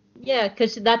 yeah. Yeah,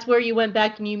 because that's where you went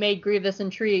back and you made Grievous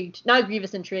intrigued. Not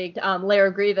Grievous intrigued,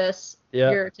 Lair Grievous,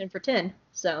 your 10 for 10,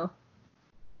 so.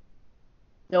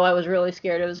 No, I was really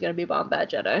scared it was going to be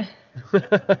Bombad Jedi.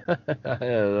 I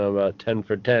don't know about 10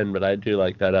 for 10, but I do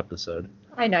like that episode.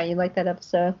 I know you like that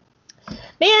episode.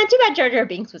 Man, too bad Jar Jar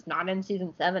Binks was not in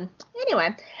season 7. Anyway,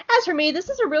 as for me, this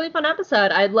is a really fun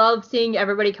episode. I love seeing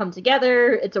everybody come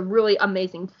together. It's a really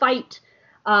amazing fight.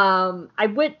 There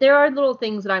are little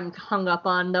things that I'm hung up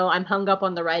on, though. I'm hung up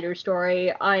on the writer's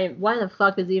story. Why the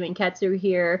fuck is even Ketsu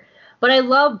here? But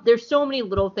there's so many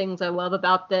little things I love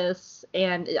about this,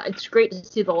 and it's great to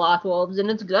see the Loth Wolves,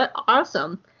 and it's good,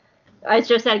 awesome. I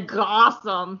just said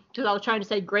awesome, because I was trying to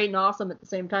say great and awesome at the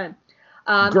same time.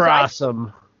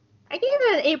 Awesome. I gave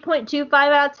it an 8.25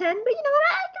 out of 10, but you know what?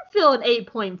 I can feel an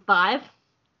 8.5.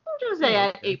 We'll just say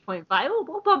at 8.5.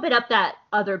 We'll bump it up that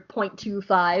other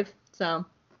 0.25. So,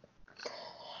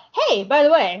 hey, by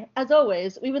the way, as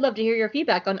always, we would love to hear your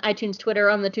feedback on iTunes, Twitter,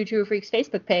 on the Two True Freaks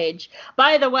Facebook page.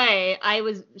 By the way, I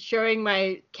was showing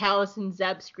my Callus and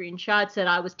Zeb screenshots that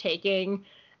I was taking,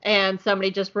 and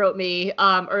somebody just wrote me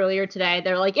earlier today.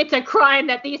 They're like, it's a crime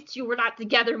that these two were not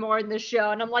together more in this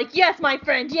show. And I'm like, yes, my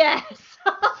friend, yes.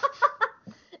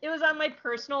 It was on my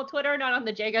personal Twitter, not on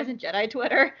the Jaig and Jedi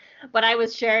Twitter. But I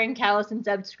was sharing Callus and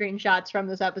Zeb screenshots from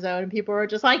this episode, and people were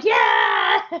just like,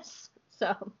 yes!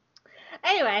 So,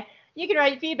 anyway, you can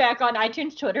write feedback on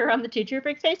iTunes, Twitter, on the Two True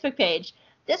Freaks Facebook page.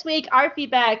 This week, our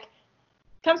feedback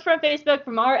comes from Facebook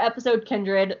from our episode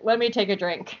Kindred. Let me take a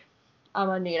drink. I'm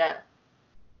gonna need it.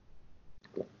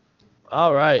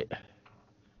 All right.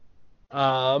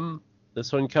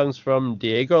 This one comes from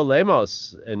Diego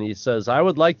Lemos, and he says, I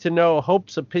would like to know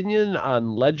Hope's opinion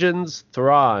on Legends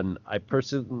Thrawn. I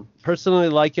personally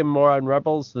like him more on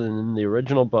Rebels than in the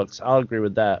original books. I'll agree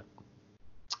with that,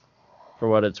 for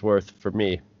what it's worth for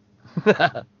me.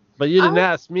 But you didn't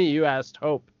ask me, you asked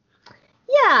Hope.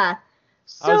 Yeah.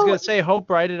 So, I was going to say, Hope,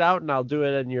 write it out, and I'll do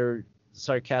it in your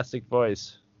sarcastic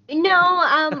voice. No,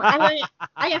 I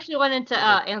actually wanted to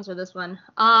answer this one.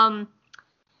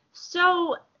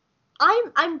 So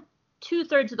I'm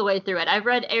 2/3 of the way through it. I've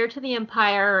read Heir to the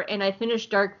Empire, and I finished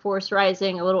Dark Force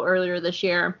Rising a little earlier this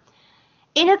year.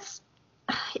 And it's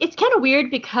kind of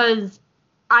weird because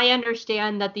I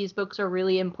understand that these books are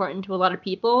really important to a lot of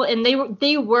people, and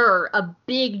they were a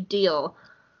big deal.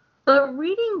 But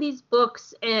reading these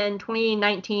books in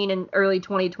 2019 and early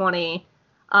 2020,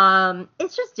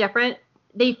 it's just different.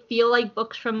 They feel like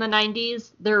books from the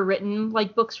 90s. They're written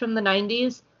like books from the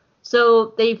 90s.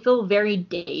 So they feel very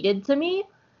dated to me.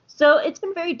 So it's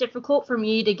been very difficult for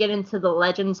me to get into the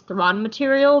Legends Thrawn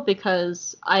material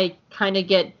because I kind of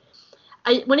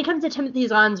when it comes to Timothy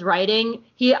Zahn's writing,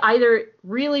 he either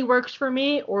really works for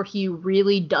me or he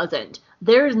really doesn't.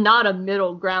 There's not a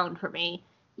middle ground for me.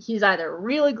 He's either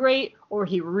really great or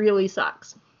he really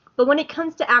sucks. But when it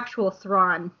comes to actual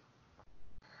Thrawn,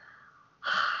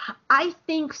 I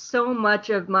think so much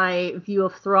of my view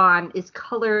of Thrawn is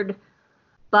colored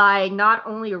by not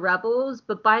only Rebels,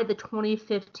 but by the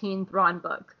 2015 Thrawn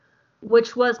book,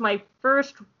 which was my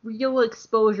first real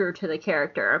exposure to the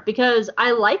character, because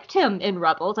I liked him in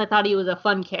Rebels. I thought he was a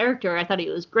fun character. I thought he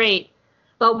was great.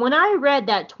 But when I read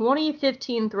that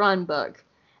 2015 Thrawn book,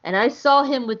 and I saw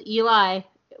him with Eli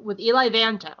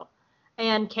Vanto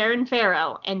and Karen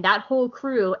Farrow and that whole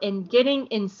crew, and getting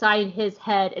inside his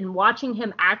head and watching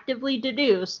him actively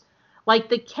deduce, like,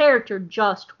 the character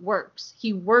just works.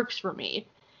 He works for me.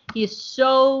 He is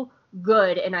so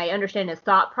good, and I understand his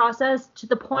thought process to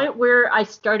the point where I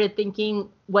started thinking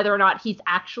whether or not he's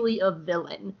actually a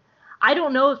villain. I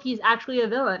don't know if he's actually a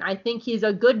villain. I think he's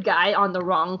a good guy on the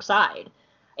wrong side.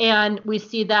 And we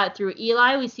see that through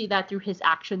Eli. We see that through his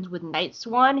actions with Night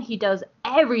Swan. He does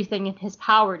everything in his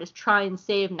power to try and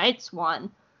save Night Swan.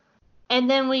 And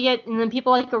then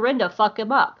people like Orinda fuck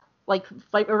him up. Like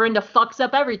Orinda fucks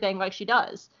up everything like she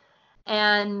does.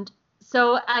 And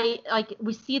so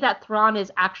we see that Thrawn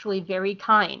is actually very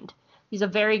kind. He's a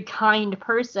very kind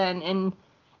person,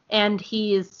 and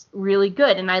he is really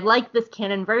good. And I like this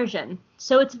canon version.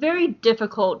 So it's very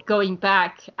difficult going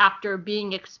back after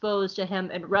being exposed to him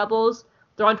in Rebels,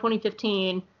 Thrawn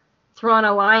 2015, Thrawn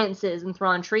Alliances, and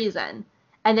Thrawn Treason,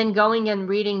 and then going and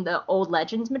reading the old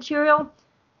Legends material.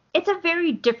 It's a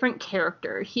very different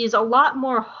character. He's a lot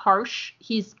more harsh.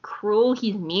 He's cruel.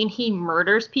 He's mean. He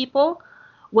murders people,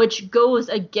 which goes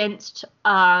against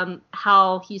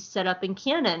how he's set up in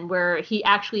canon, where he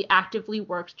actually actively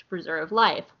works to preserve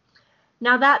life.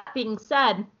 Now, that being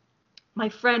said, my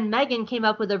friend Megan came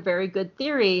up with a very good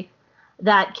theory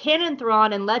that Canon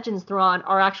Thrawn and Legends Thrawn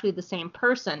are actually the same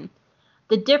person.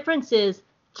 The difference is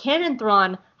Canon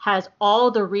Thrawn has all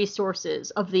the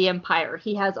resources of the Empire.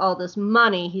 He has all this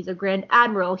money. He's a Grand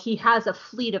Admiral. He has a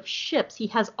fleet of ships. He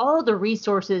has all the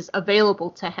resources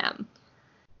available to him.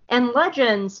 And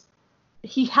Legends,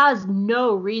 he has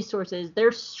no resources.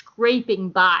 They're scraping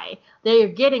by. They are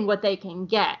getting what they can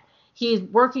get. He's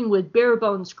working with bare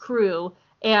bones crew,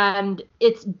 and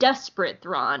it's desperate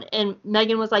Thrawn. And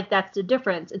Megan was like, that's the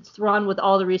difference. It's Thrawn with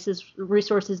all the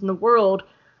resources in the world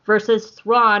versus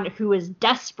Thrawn, who is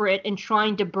desperate and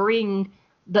trying to bring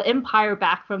the Empire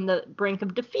back from the brink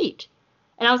of defeat.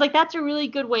 And I was like, that's a really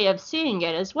good way of seeing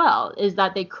it as well, is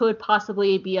that they could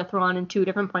possibly be a Thrawn in two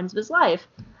different points of his life.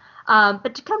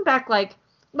 But to come back, like,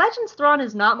 Legends Thrawn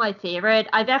is not my favorite.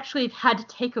 I've actually had to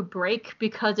take a break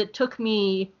because it took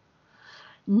me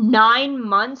 9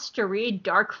 months to read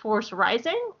Dark Force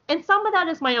Rising, and some of that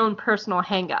is my own personal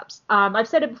hangups. I've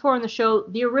said it before on the show,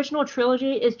 the original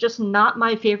trilogy is just not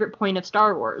my favorite point of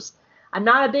Star Wars. I'm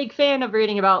not a big fan of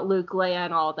reading about Luke, Leia,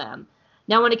 and all of them.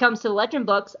 Now, when it comes to legend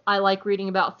books, I like reading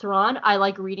about Thrawn, I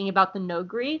like reading about the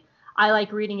Nogri, I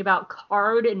like reading about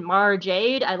Card and Mara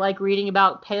Jade, I like reading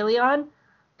about Paleon,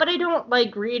 but I don't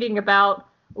like reading about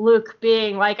Luke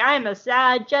being like, I'm a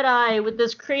sad Jedi with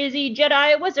this crazy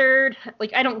Jedi wizard.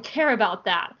 Like, I don't care about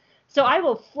that. So I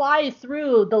will fly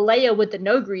through the Leia with the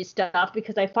Nogri stuff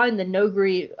because I find the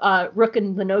Nogri, Rook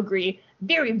and the Nogri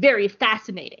very, very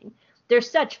fascinating. They're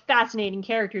such fascinating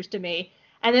characters to me.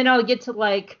 And then I'll get to,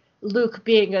 like, Luke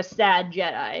being a sad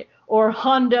Jedi, or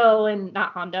Han and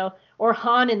Lando.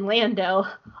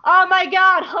 Oh my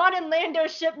god, Han and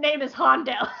Lando's ship name is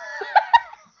Hondo.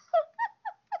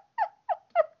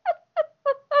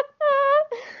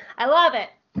 I love it.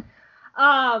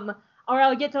 Or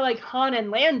I'll get to, like, Han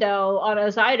and Lando on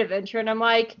a side adventure, and I'm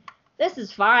like, this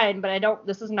is fine, but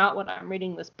this is not what I'm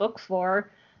reading this book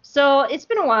for. So it's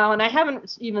been a while, and I have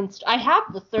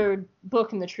the third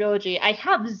book in the trilogy. I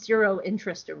have zero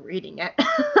interest in reading it.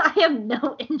 I have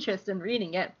no interest in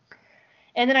reading it.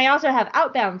 And then I also have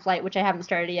Outbound Flight, which I haven't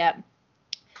started yet.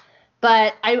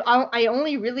 But I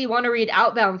only really want to read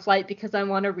Outbound Flight because I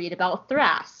want to read about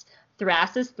Thras.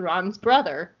 Thras is Thrawn's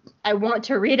brother. I want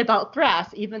to read about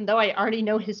Thras, even though I already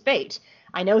know his fate.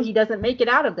 I know he doesn't make it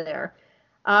out of there.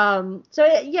 So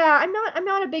yeah, I'm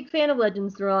not a big fan of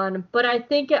Legends Thrawn, but I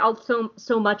think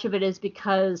so much of it is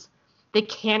because the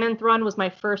canon Thrawn was my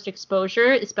first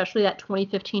exposure, especially that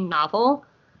 2015 novel,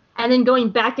 and then going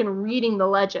back and reading the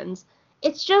Legends,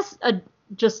 it's just a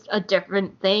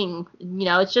different thing. You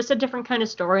know, it's just a different kind of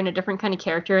story and a different kind of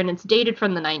character, and it's dated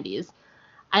from the 90s.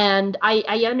 And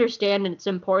I understand its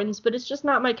importance, but it's just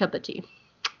not my cup of tea.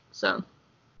 So,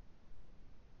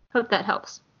 hope that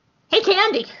helps. Hey,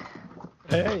 Candy!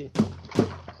 Hey.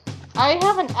 I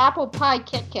have an apple pie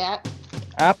Kit Kat.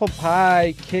 Apple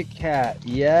pie Kit Kat,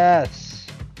 yes.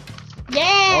 Yeah!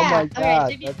 Oh my god,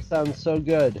 right, that sounds so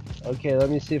good. Okay, let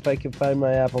me see if I can find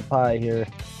my apple pie here.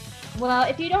 Well,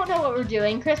 if you don't know what we're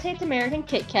doing, Chris hates American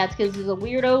Kit Kats because he's a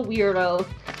weirdo.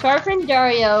 To our friend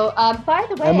Dario, by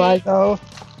the way... Am I, though?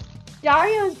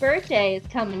 Dario's birthday is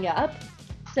coming up,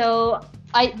 so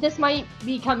this might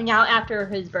be coming out after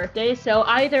his birthday, so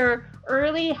either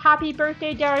early happy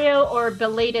birthday, Dario, or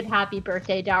belated happy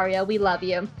birthday, Dario. We love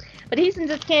you. But he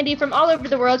sends us candy from all over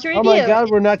the world to review. Oh my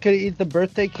god, we're not going to eat the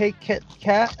birthday cake,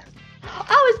 Cat?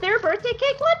 Oh, is there a birthday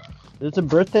cake one? There's a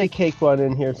birthday cake one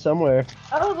in here somewhere.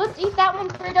 Oh, let's eat that one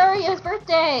for Dario's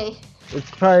birthday. It's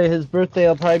probably, his birthday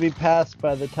will probably be past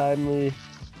by the time we...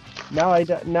 Now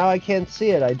I can't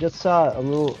see it. I just saw it, a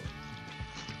little...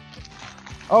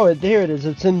 Oh, here it is.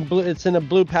 It's in blue. It's in a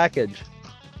blue package.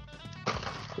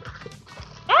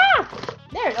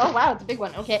 There. Oh, wow. It's a big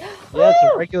one. Okay. Yeah,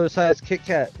 it's a regular sized Kit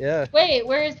Kat. Yeah. Wait,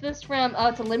 where is this from? Oh,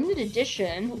 it's a limited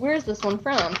edition. Where is this one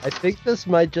from? I think this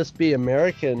might just be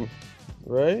American,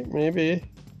 right? Maybe.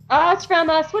 Oh, it's from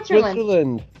Switzerland.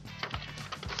 Switzerland.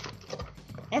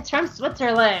 It's from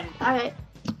Switzerland. Alright.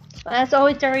 As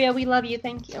always, Dario, we love you.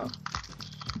 Thank you.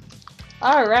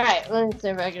 Alright, let's see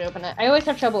if I can open it. I always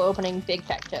have trouble opening big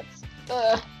packets.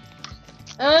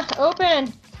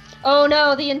 Open! Oh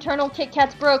no, the internal Kit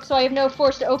Kats broke, so I have no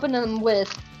force to open them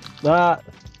with. Ah.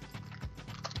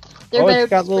 They're It's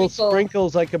got little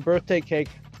sprinkles like a birthday cake.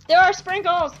 There are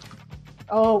sprinkles!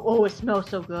 Oh, it smells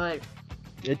so good.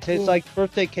 It tastes like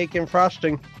birthday cake and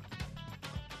frosting.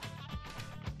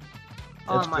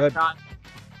 Oh my god.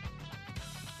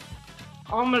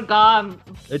 Oh my god.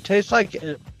 It tastes like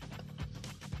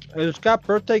it's got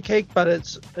birthday cake, but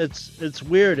it's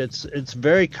weird. It's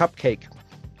very cupcake.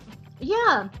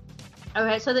 Yeah.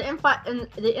 Okay, so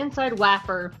the inside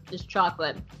wafer is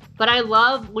chocolate, but I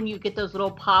love when you get those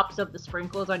little pops of the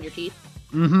sprinkles on your teeth.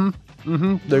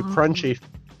 They're crunchy,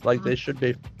 like they should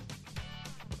be.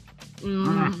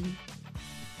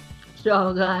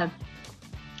 So good.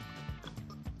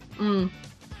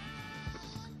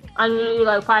 I need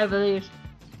like 5 of these.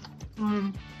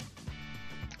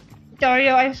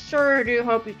 Dario, I sure do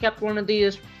hope you kept one of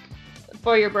these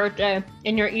for your birthday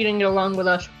and you're eating it along with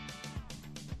us.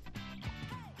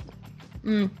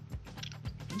 By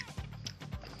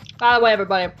the way,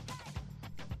 everybody,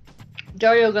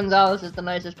 Dario Gonzalez is the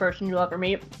nicest person you'll ever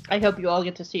meet. I hope you all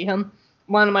get to see him.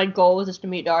 One of my goals is to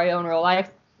meet Dario in real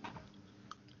life.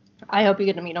 I hope you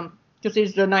get to meet him, because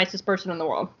he's the nicest person in the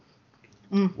world.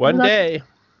 One day.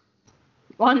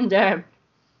 One day.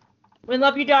 We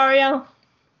love you, Dario.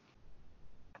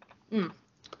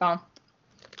 Well,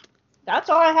 that's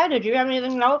all I had. Did you have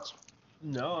anything else?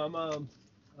 No,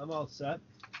 I'm all set.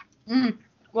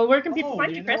 Well, where can people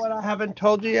find you, Chris? You know what I haven't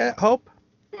told you yet, Hope?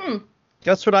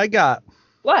 Guess what I got?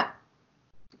 What?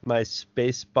 My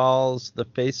Spaceballs, the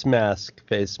face mask.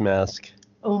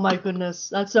 Oh my goodness,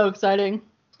 that's so exciting.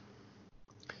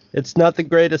 It's not the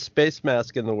greatest space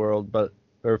mask in the world, but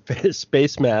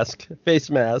face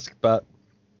mask, but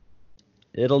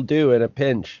it'll do in a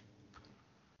pinch.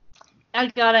 I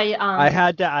got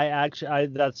a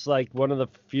that's like one of the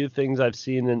few things I've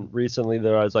seen recently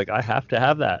that I was like, I have to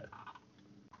have that.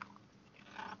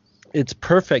 It's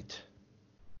perfect.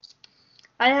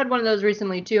 I had one of those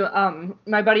recently too.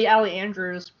 My buddy Allie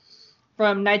Andrews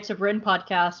from Knights of Ren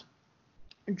podcast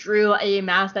drew a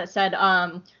mask that said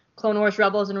Clone Wars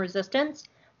Rebels and Resistance,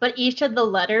 but each of the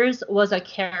letters was a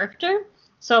character.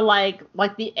 So like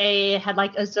the A had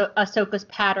like Ahsoka's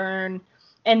pattern,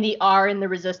 and the R in the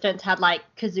Resistance had like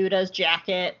Kazuda's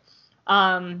jacket.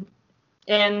 And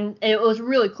it was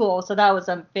really cool. So that was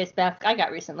a face mask I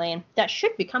got recently, and that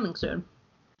should be coming soon.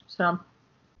 So,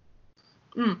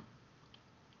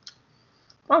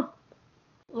 well,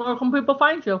 where can people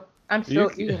find you? I'm still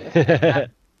eating this.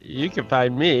 You can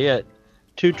find me at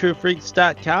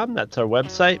twotruefreaks.com. That's our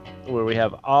website where we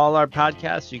have all our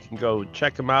podcasts. You can go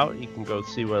check them out. You can go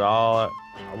see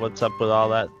what's up with all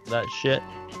that shit.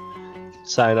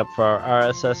 Sign up for our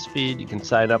RSS feed. You can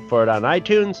sign up for it on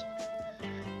iTunes.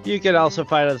 You can also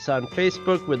find us on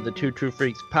Facebook with the Two True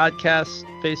Freaks podcast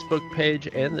Facebook page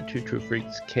and the Two True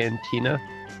Freaks Cantina.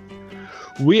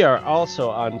 We are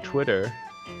also on Twitter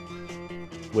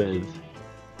with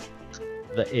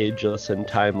the ageless and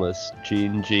timeless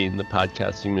Gene, the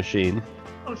podcasting machine.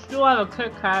 I still have a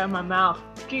Kit Kat in my mouth.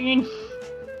 Gene.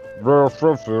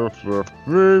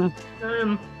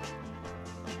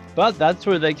 But that's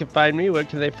where they can find me. Where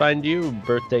can they find you,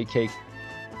 birthday cake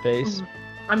face?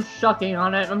 I'm sucking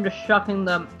on it. I'm just sucking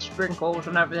the sprinkles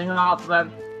and everything off of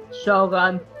it. So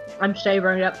good. I'm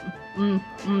savoring it.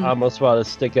 I almost want to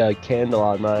stick a candle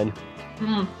on mine.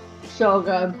 So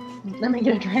good. Let me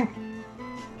get a drink.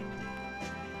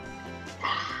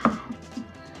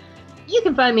 You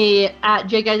can find me at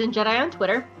Jaig and Jedi on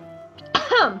Twitter,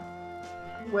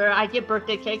 where I get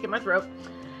birthday cake in my throat.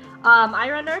 I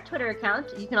run our Twitter account.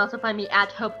 You can also find me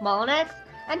at Hope Molinax.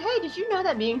 And hey, did you know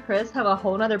that me and Chris have a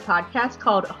whole nother podcast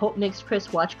called Hope Makes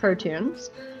Chris Watch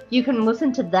Cartoons? You can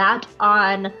listen to that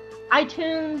on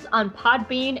iTunes, on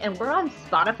Podbean, and we're on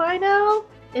Spotify now.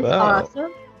 It's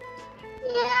awesome.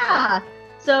 Yeah.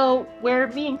 So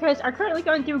me and Chris are currently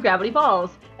going through Gravity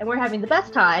Falls, and we're having the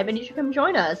best time, and you should come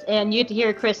join us. And you get to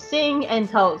hear Chris sing and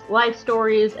tell us life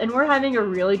stories, and we're having a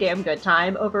really damn good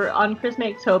time over on Hope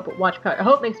Makes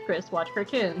Chris Watch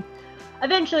Cartoons.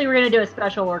 Eventually, we're going to do a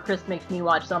special where Chris makes me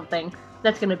watch something.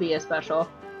 That's going to be a special.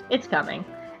 It's coming.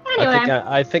 Anyway.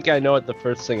 I think I know what the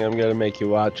first thing I'm going to make you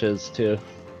watch is, too.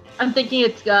 I'm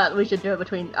thinking we should do it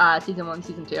between season 1 and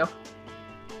season 2.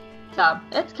 So,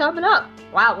 it's coming up.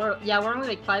 Wow, we're only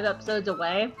like 5 episodes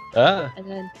away.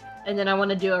 And then I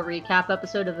want to do a recap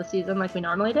episode of the season like we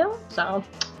normally do. So,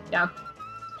 yeah.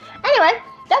 Anyway,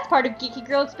 that's part of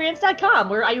GeekyGirlExperience.com,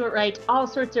 where I write all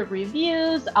sorts of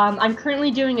reviews. I'm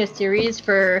currently doing a series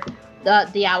for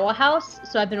the Owl House,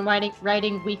 so I've been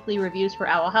writing weekly reviews for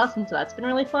Owl House, and so that's been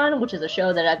really fun, which is a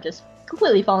show that I've just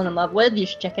completely fallen in love with. You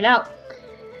should check it out.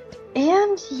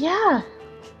 And, yeah.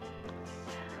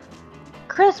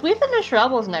 Chris, we finish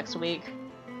Rebels next week.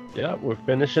 Yeah, we're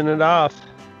finishing it off.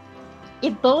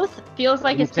 It both feels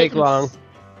like it's take long.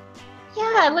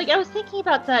 Yeah, like, I was thinking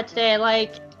about that today,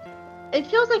 like, it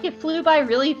feels like it flew by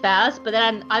really fast, but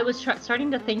then I was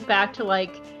starting to think back to,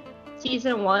 like,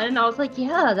 season 1, and I was like,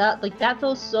 yeah, that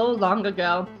feels so long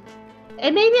ago.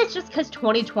 And maybe it's just because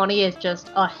 2020 is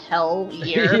just a hell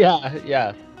year.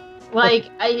 yeah. Like,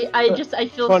 I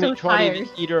feel so tired. The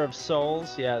Eater of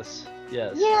Souls, yes.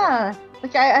 Yeah.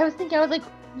 Like, I was thinking, I was like,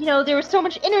 you know, there was so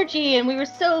much energy, and we were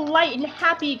so light and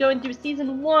happy going through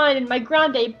season 1, and my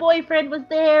grande boyfriend was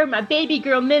there, my baby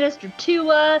girl minister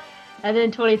Tua, and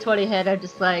then 2020 hit. I'm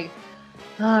just like,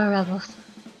 oh, Rebels.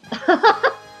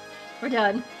 We're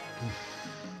done.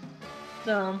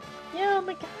 So, yeah, oh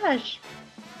my gosh.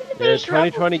 Yeah,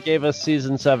 2020 gave us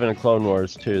season 7 of Clone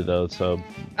Wars too, though, so...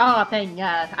 Oh, thank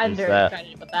God. I'm very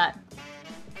excited about that.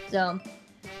 So,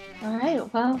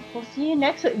 alright, well, we'll see you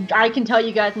next week. I can tell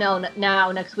you guys now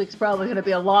next week's probably going to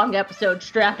be a long episode,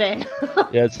 strap in.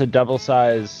 Yeah, it's a double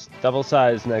size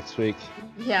next week.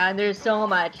 Yeah, and there's so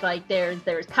much. Like, there's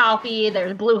Palpy,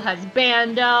 there's Blue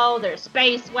Husbando, there's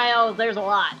Space Whales, there's a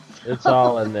lot. It's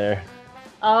all in there.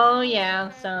 Oh, yeah,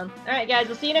 so... Alright, guys,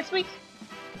 we'll see you next week.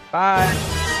 Bye.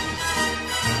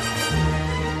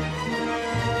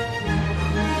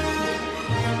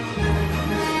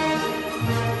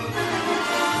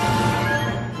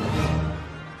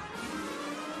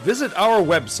 Visit our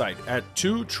website at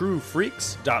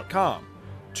twotruefreaks.com.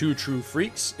 Two True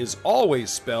Freaks is always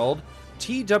spelled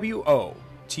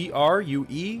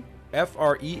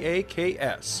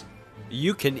TWOTRUEFREAKS.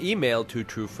 You can email Two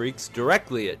True Freaks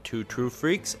directly at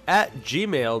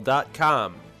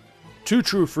twotruefreaks@gmail.com. Two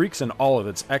True Freaks and all of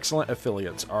its excellent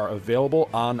affiliates are available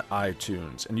on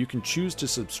iTunes, and you can choose to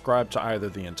subscribe to either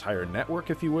the entire network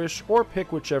if you wish, or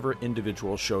pick whichever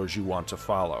individual shows you want to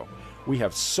follow. We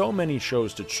have so many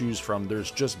shows to choose from,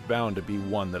 there's just bound to be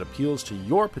one that appeals to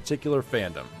your particular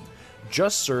fandom.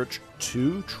 Just search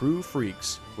Two True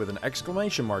Freaks with an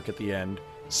exclamation mark at the end,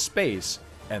 space,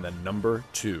 and the number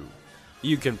 2.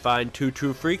 You can find Two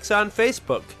True Freaks on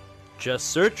Facebook.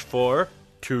 Just search for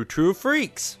Two True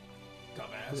Freaks.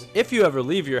 Dumbass. If you ever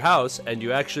leave your house and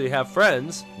you actually have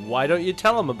friends, why don't you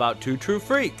tell them about Two True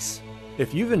Freaks?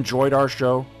 If you've enjoyed our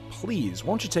show, please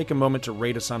won't you take a moment to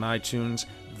rate us on iTunes?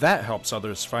 That helps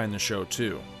others find the show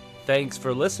too. Thanks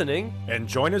for listening. And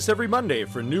join us every Monday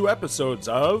for new episodes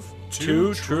of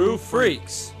Two True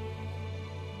Freaks.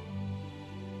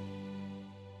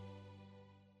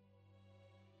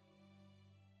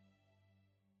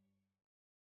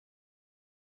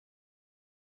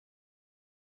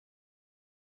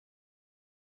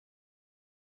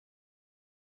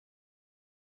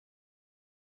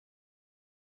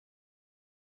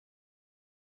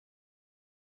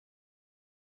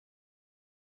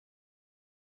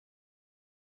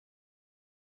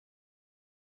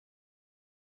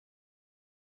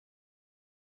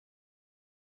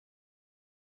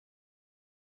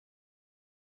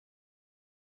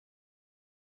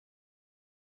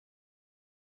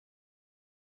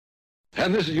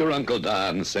 And this is your Uncle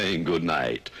Don saying good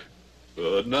night.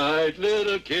 Good night,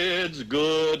 little kids,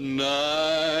 good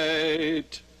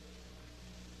night.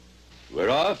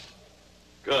 We're off?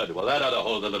 Good. Well, that ought to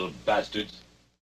hold the little bastards.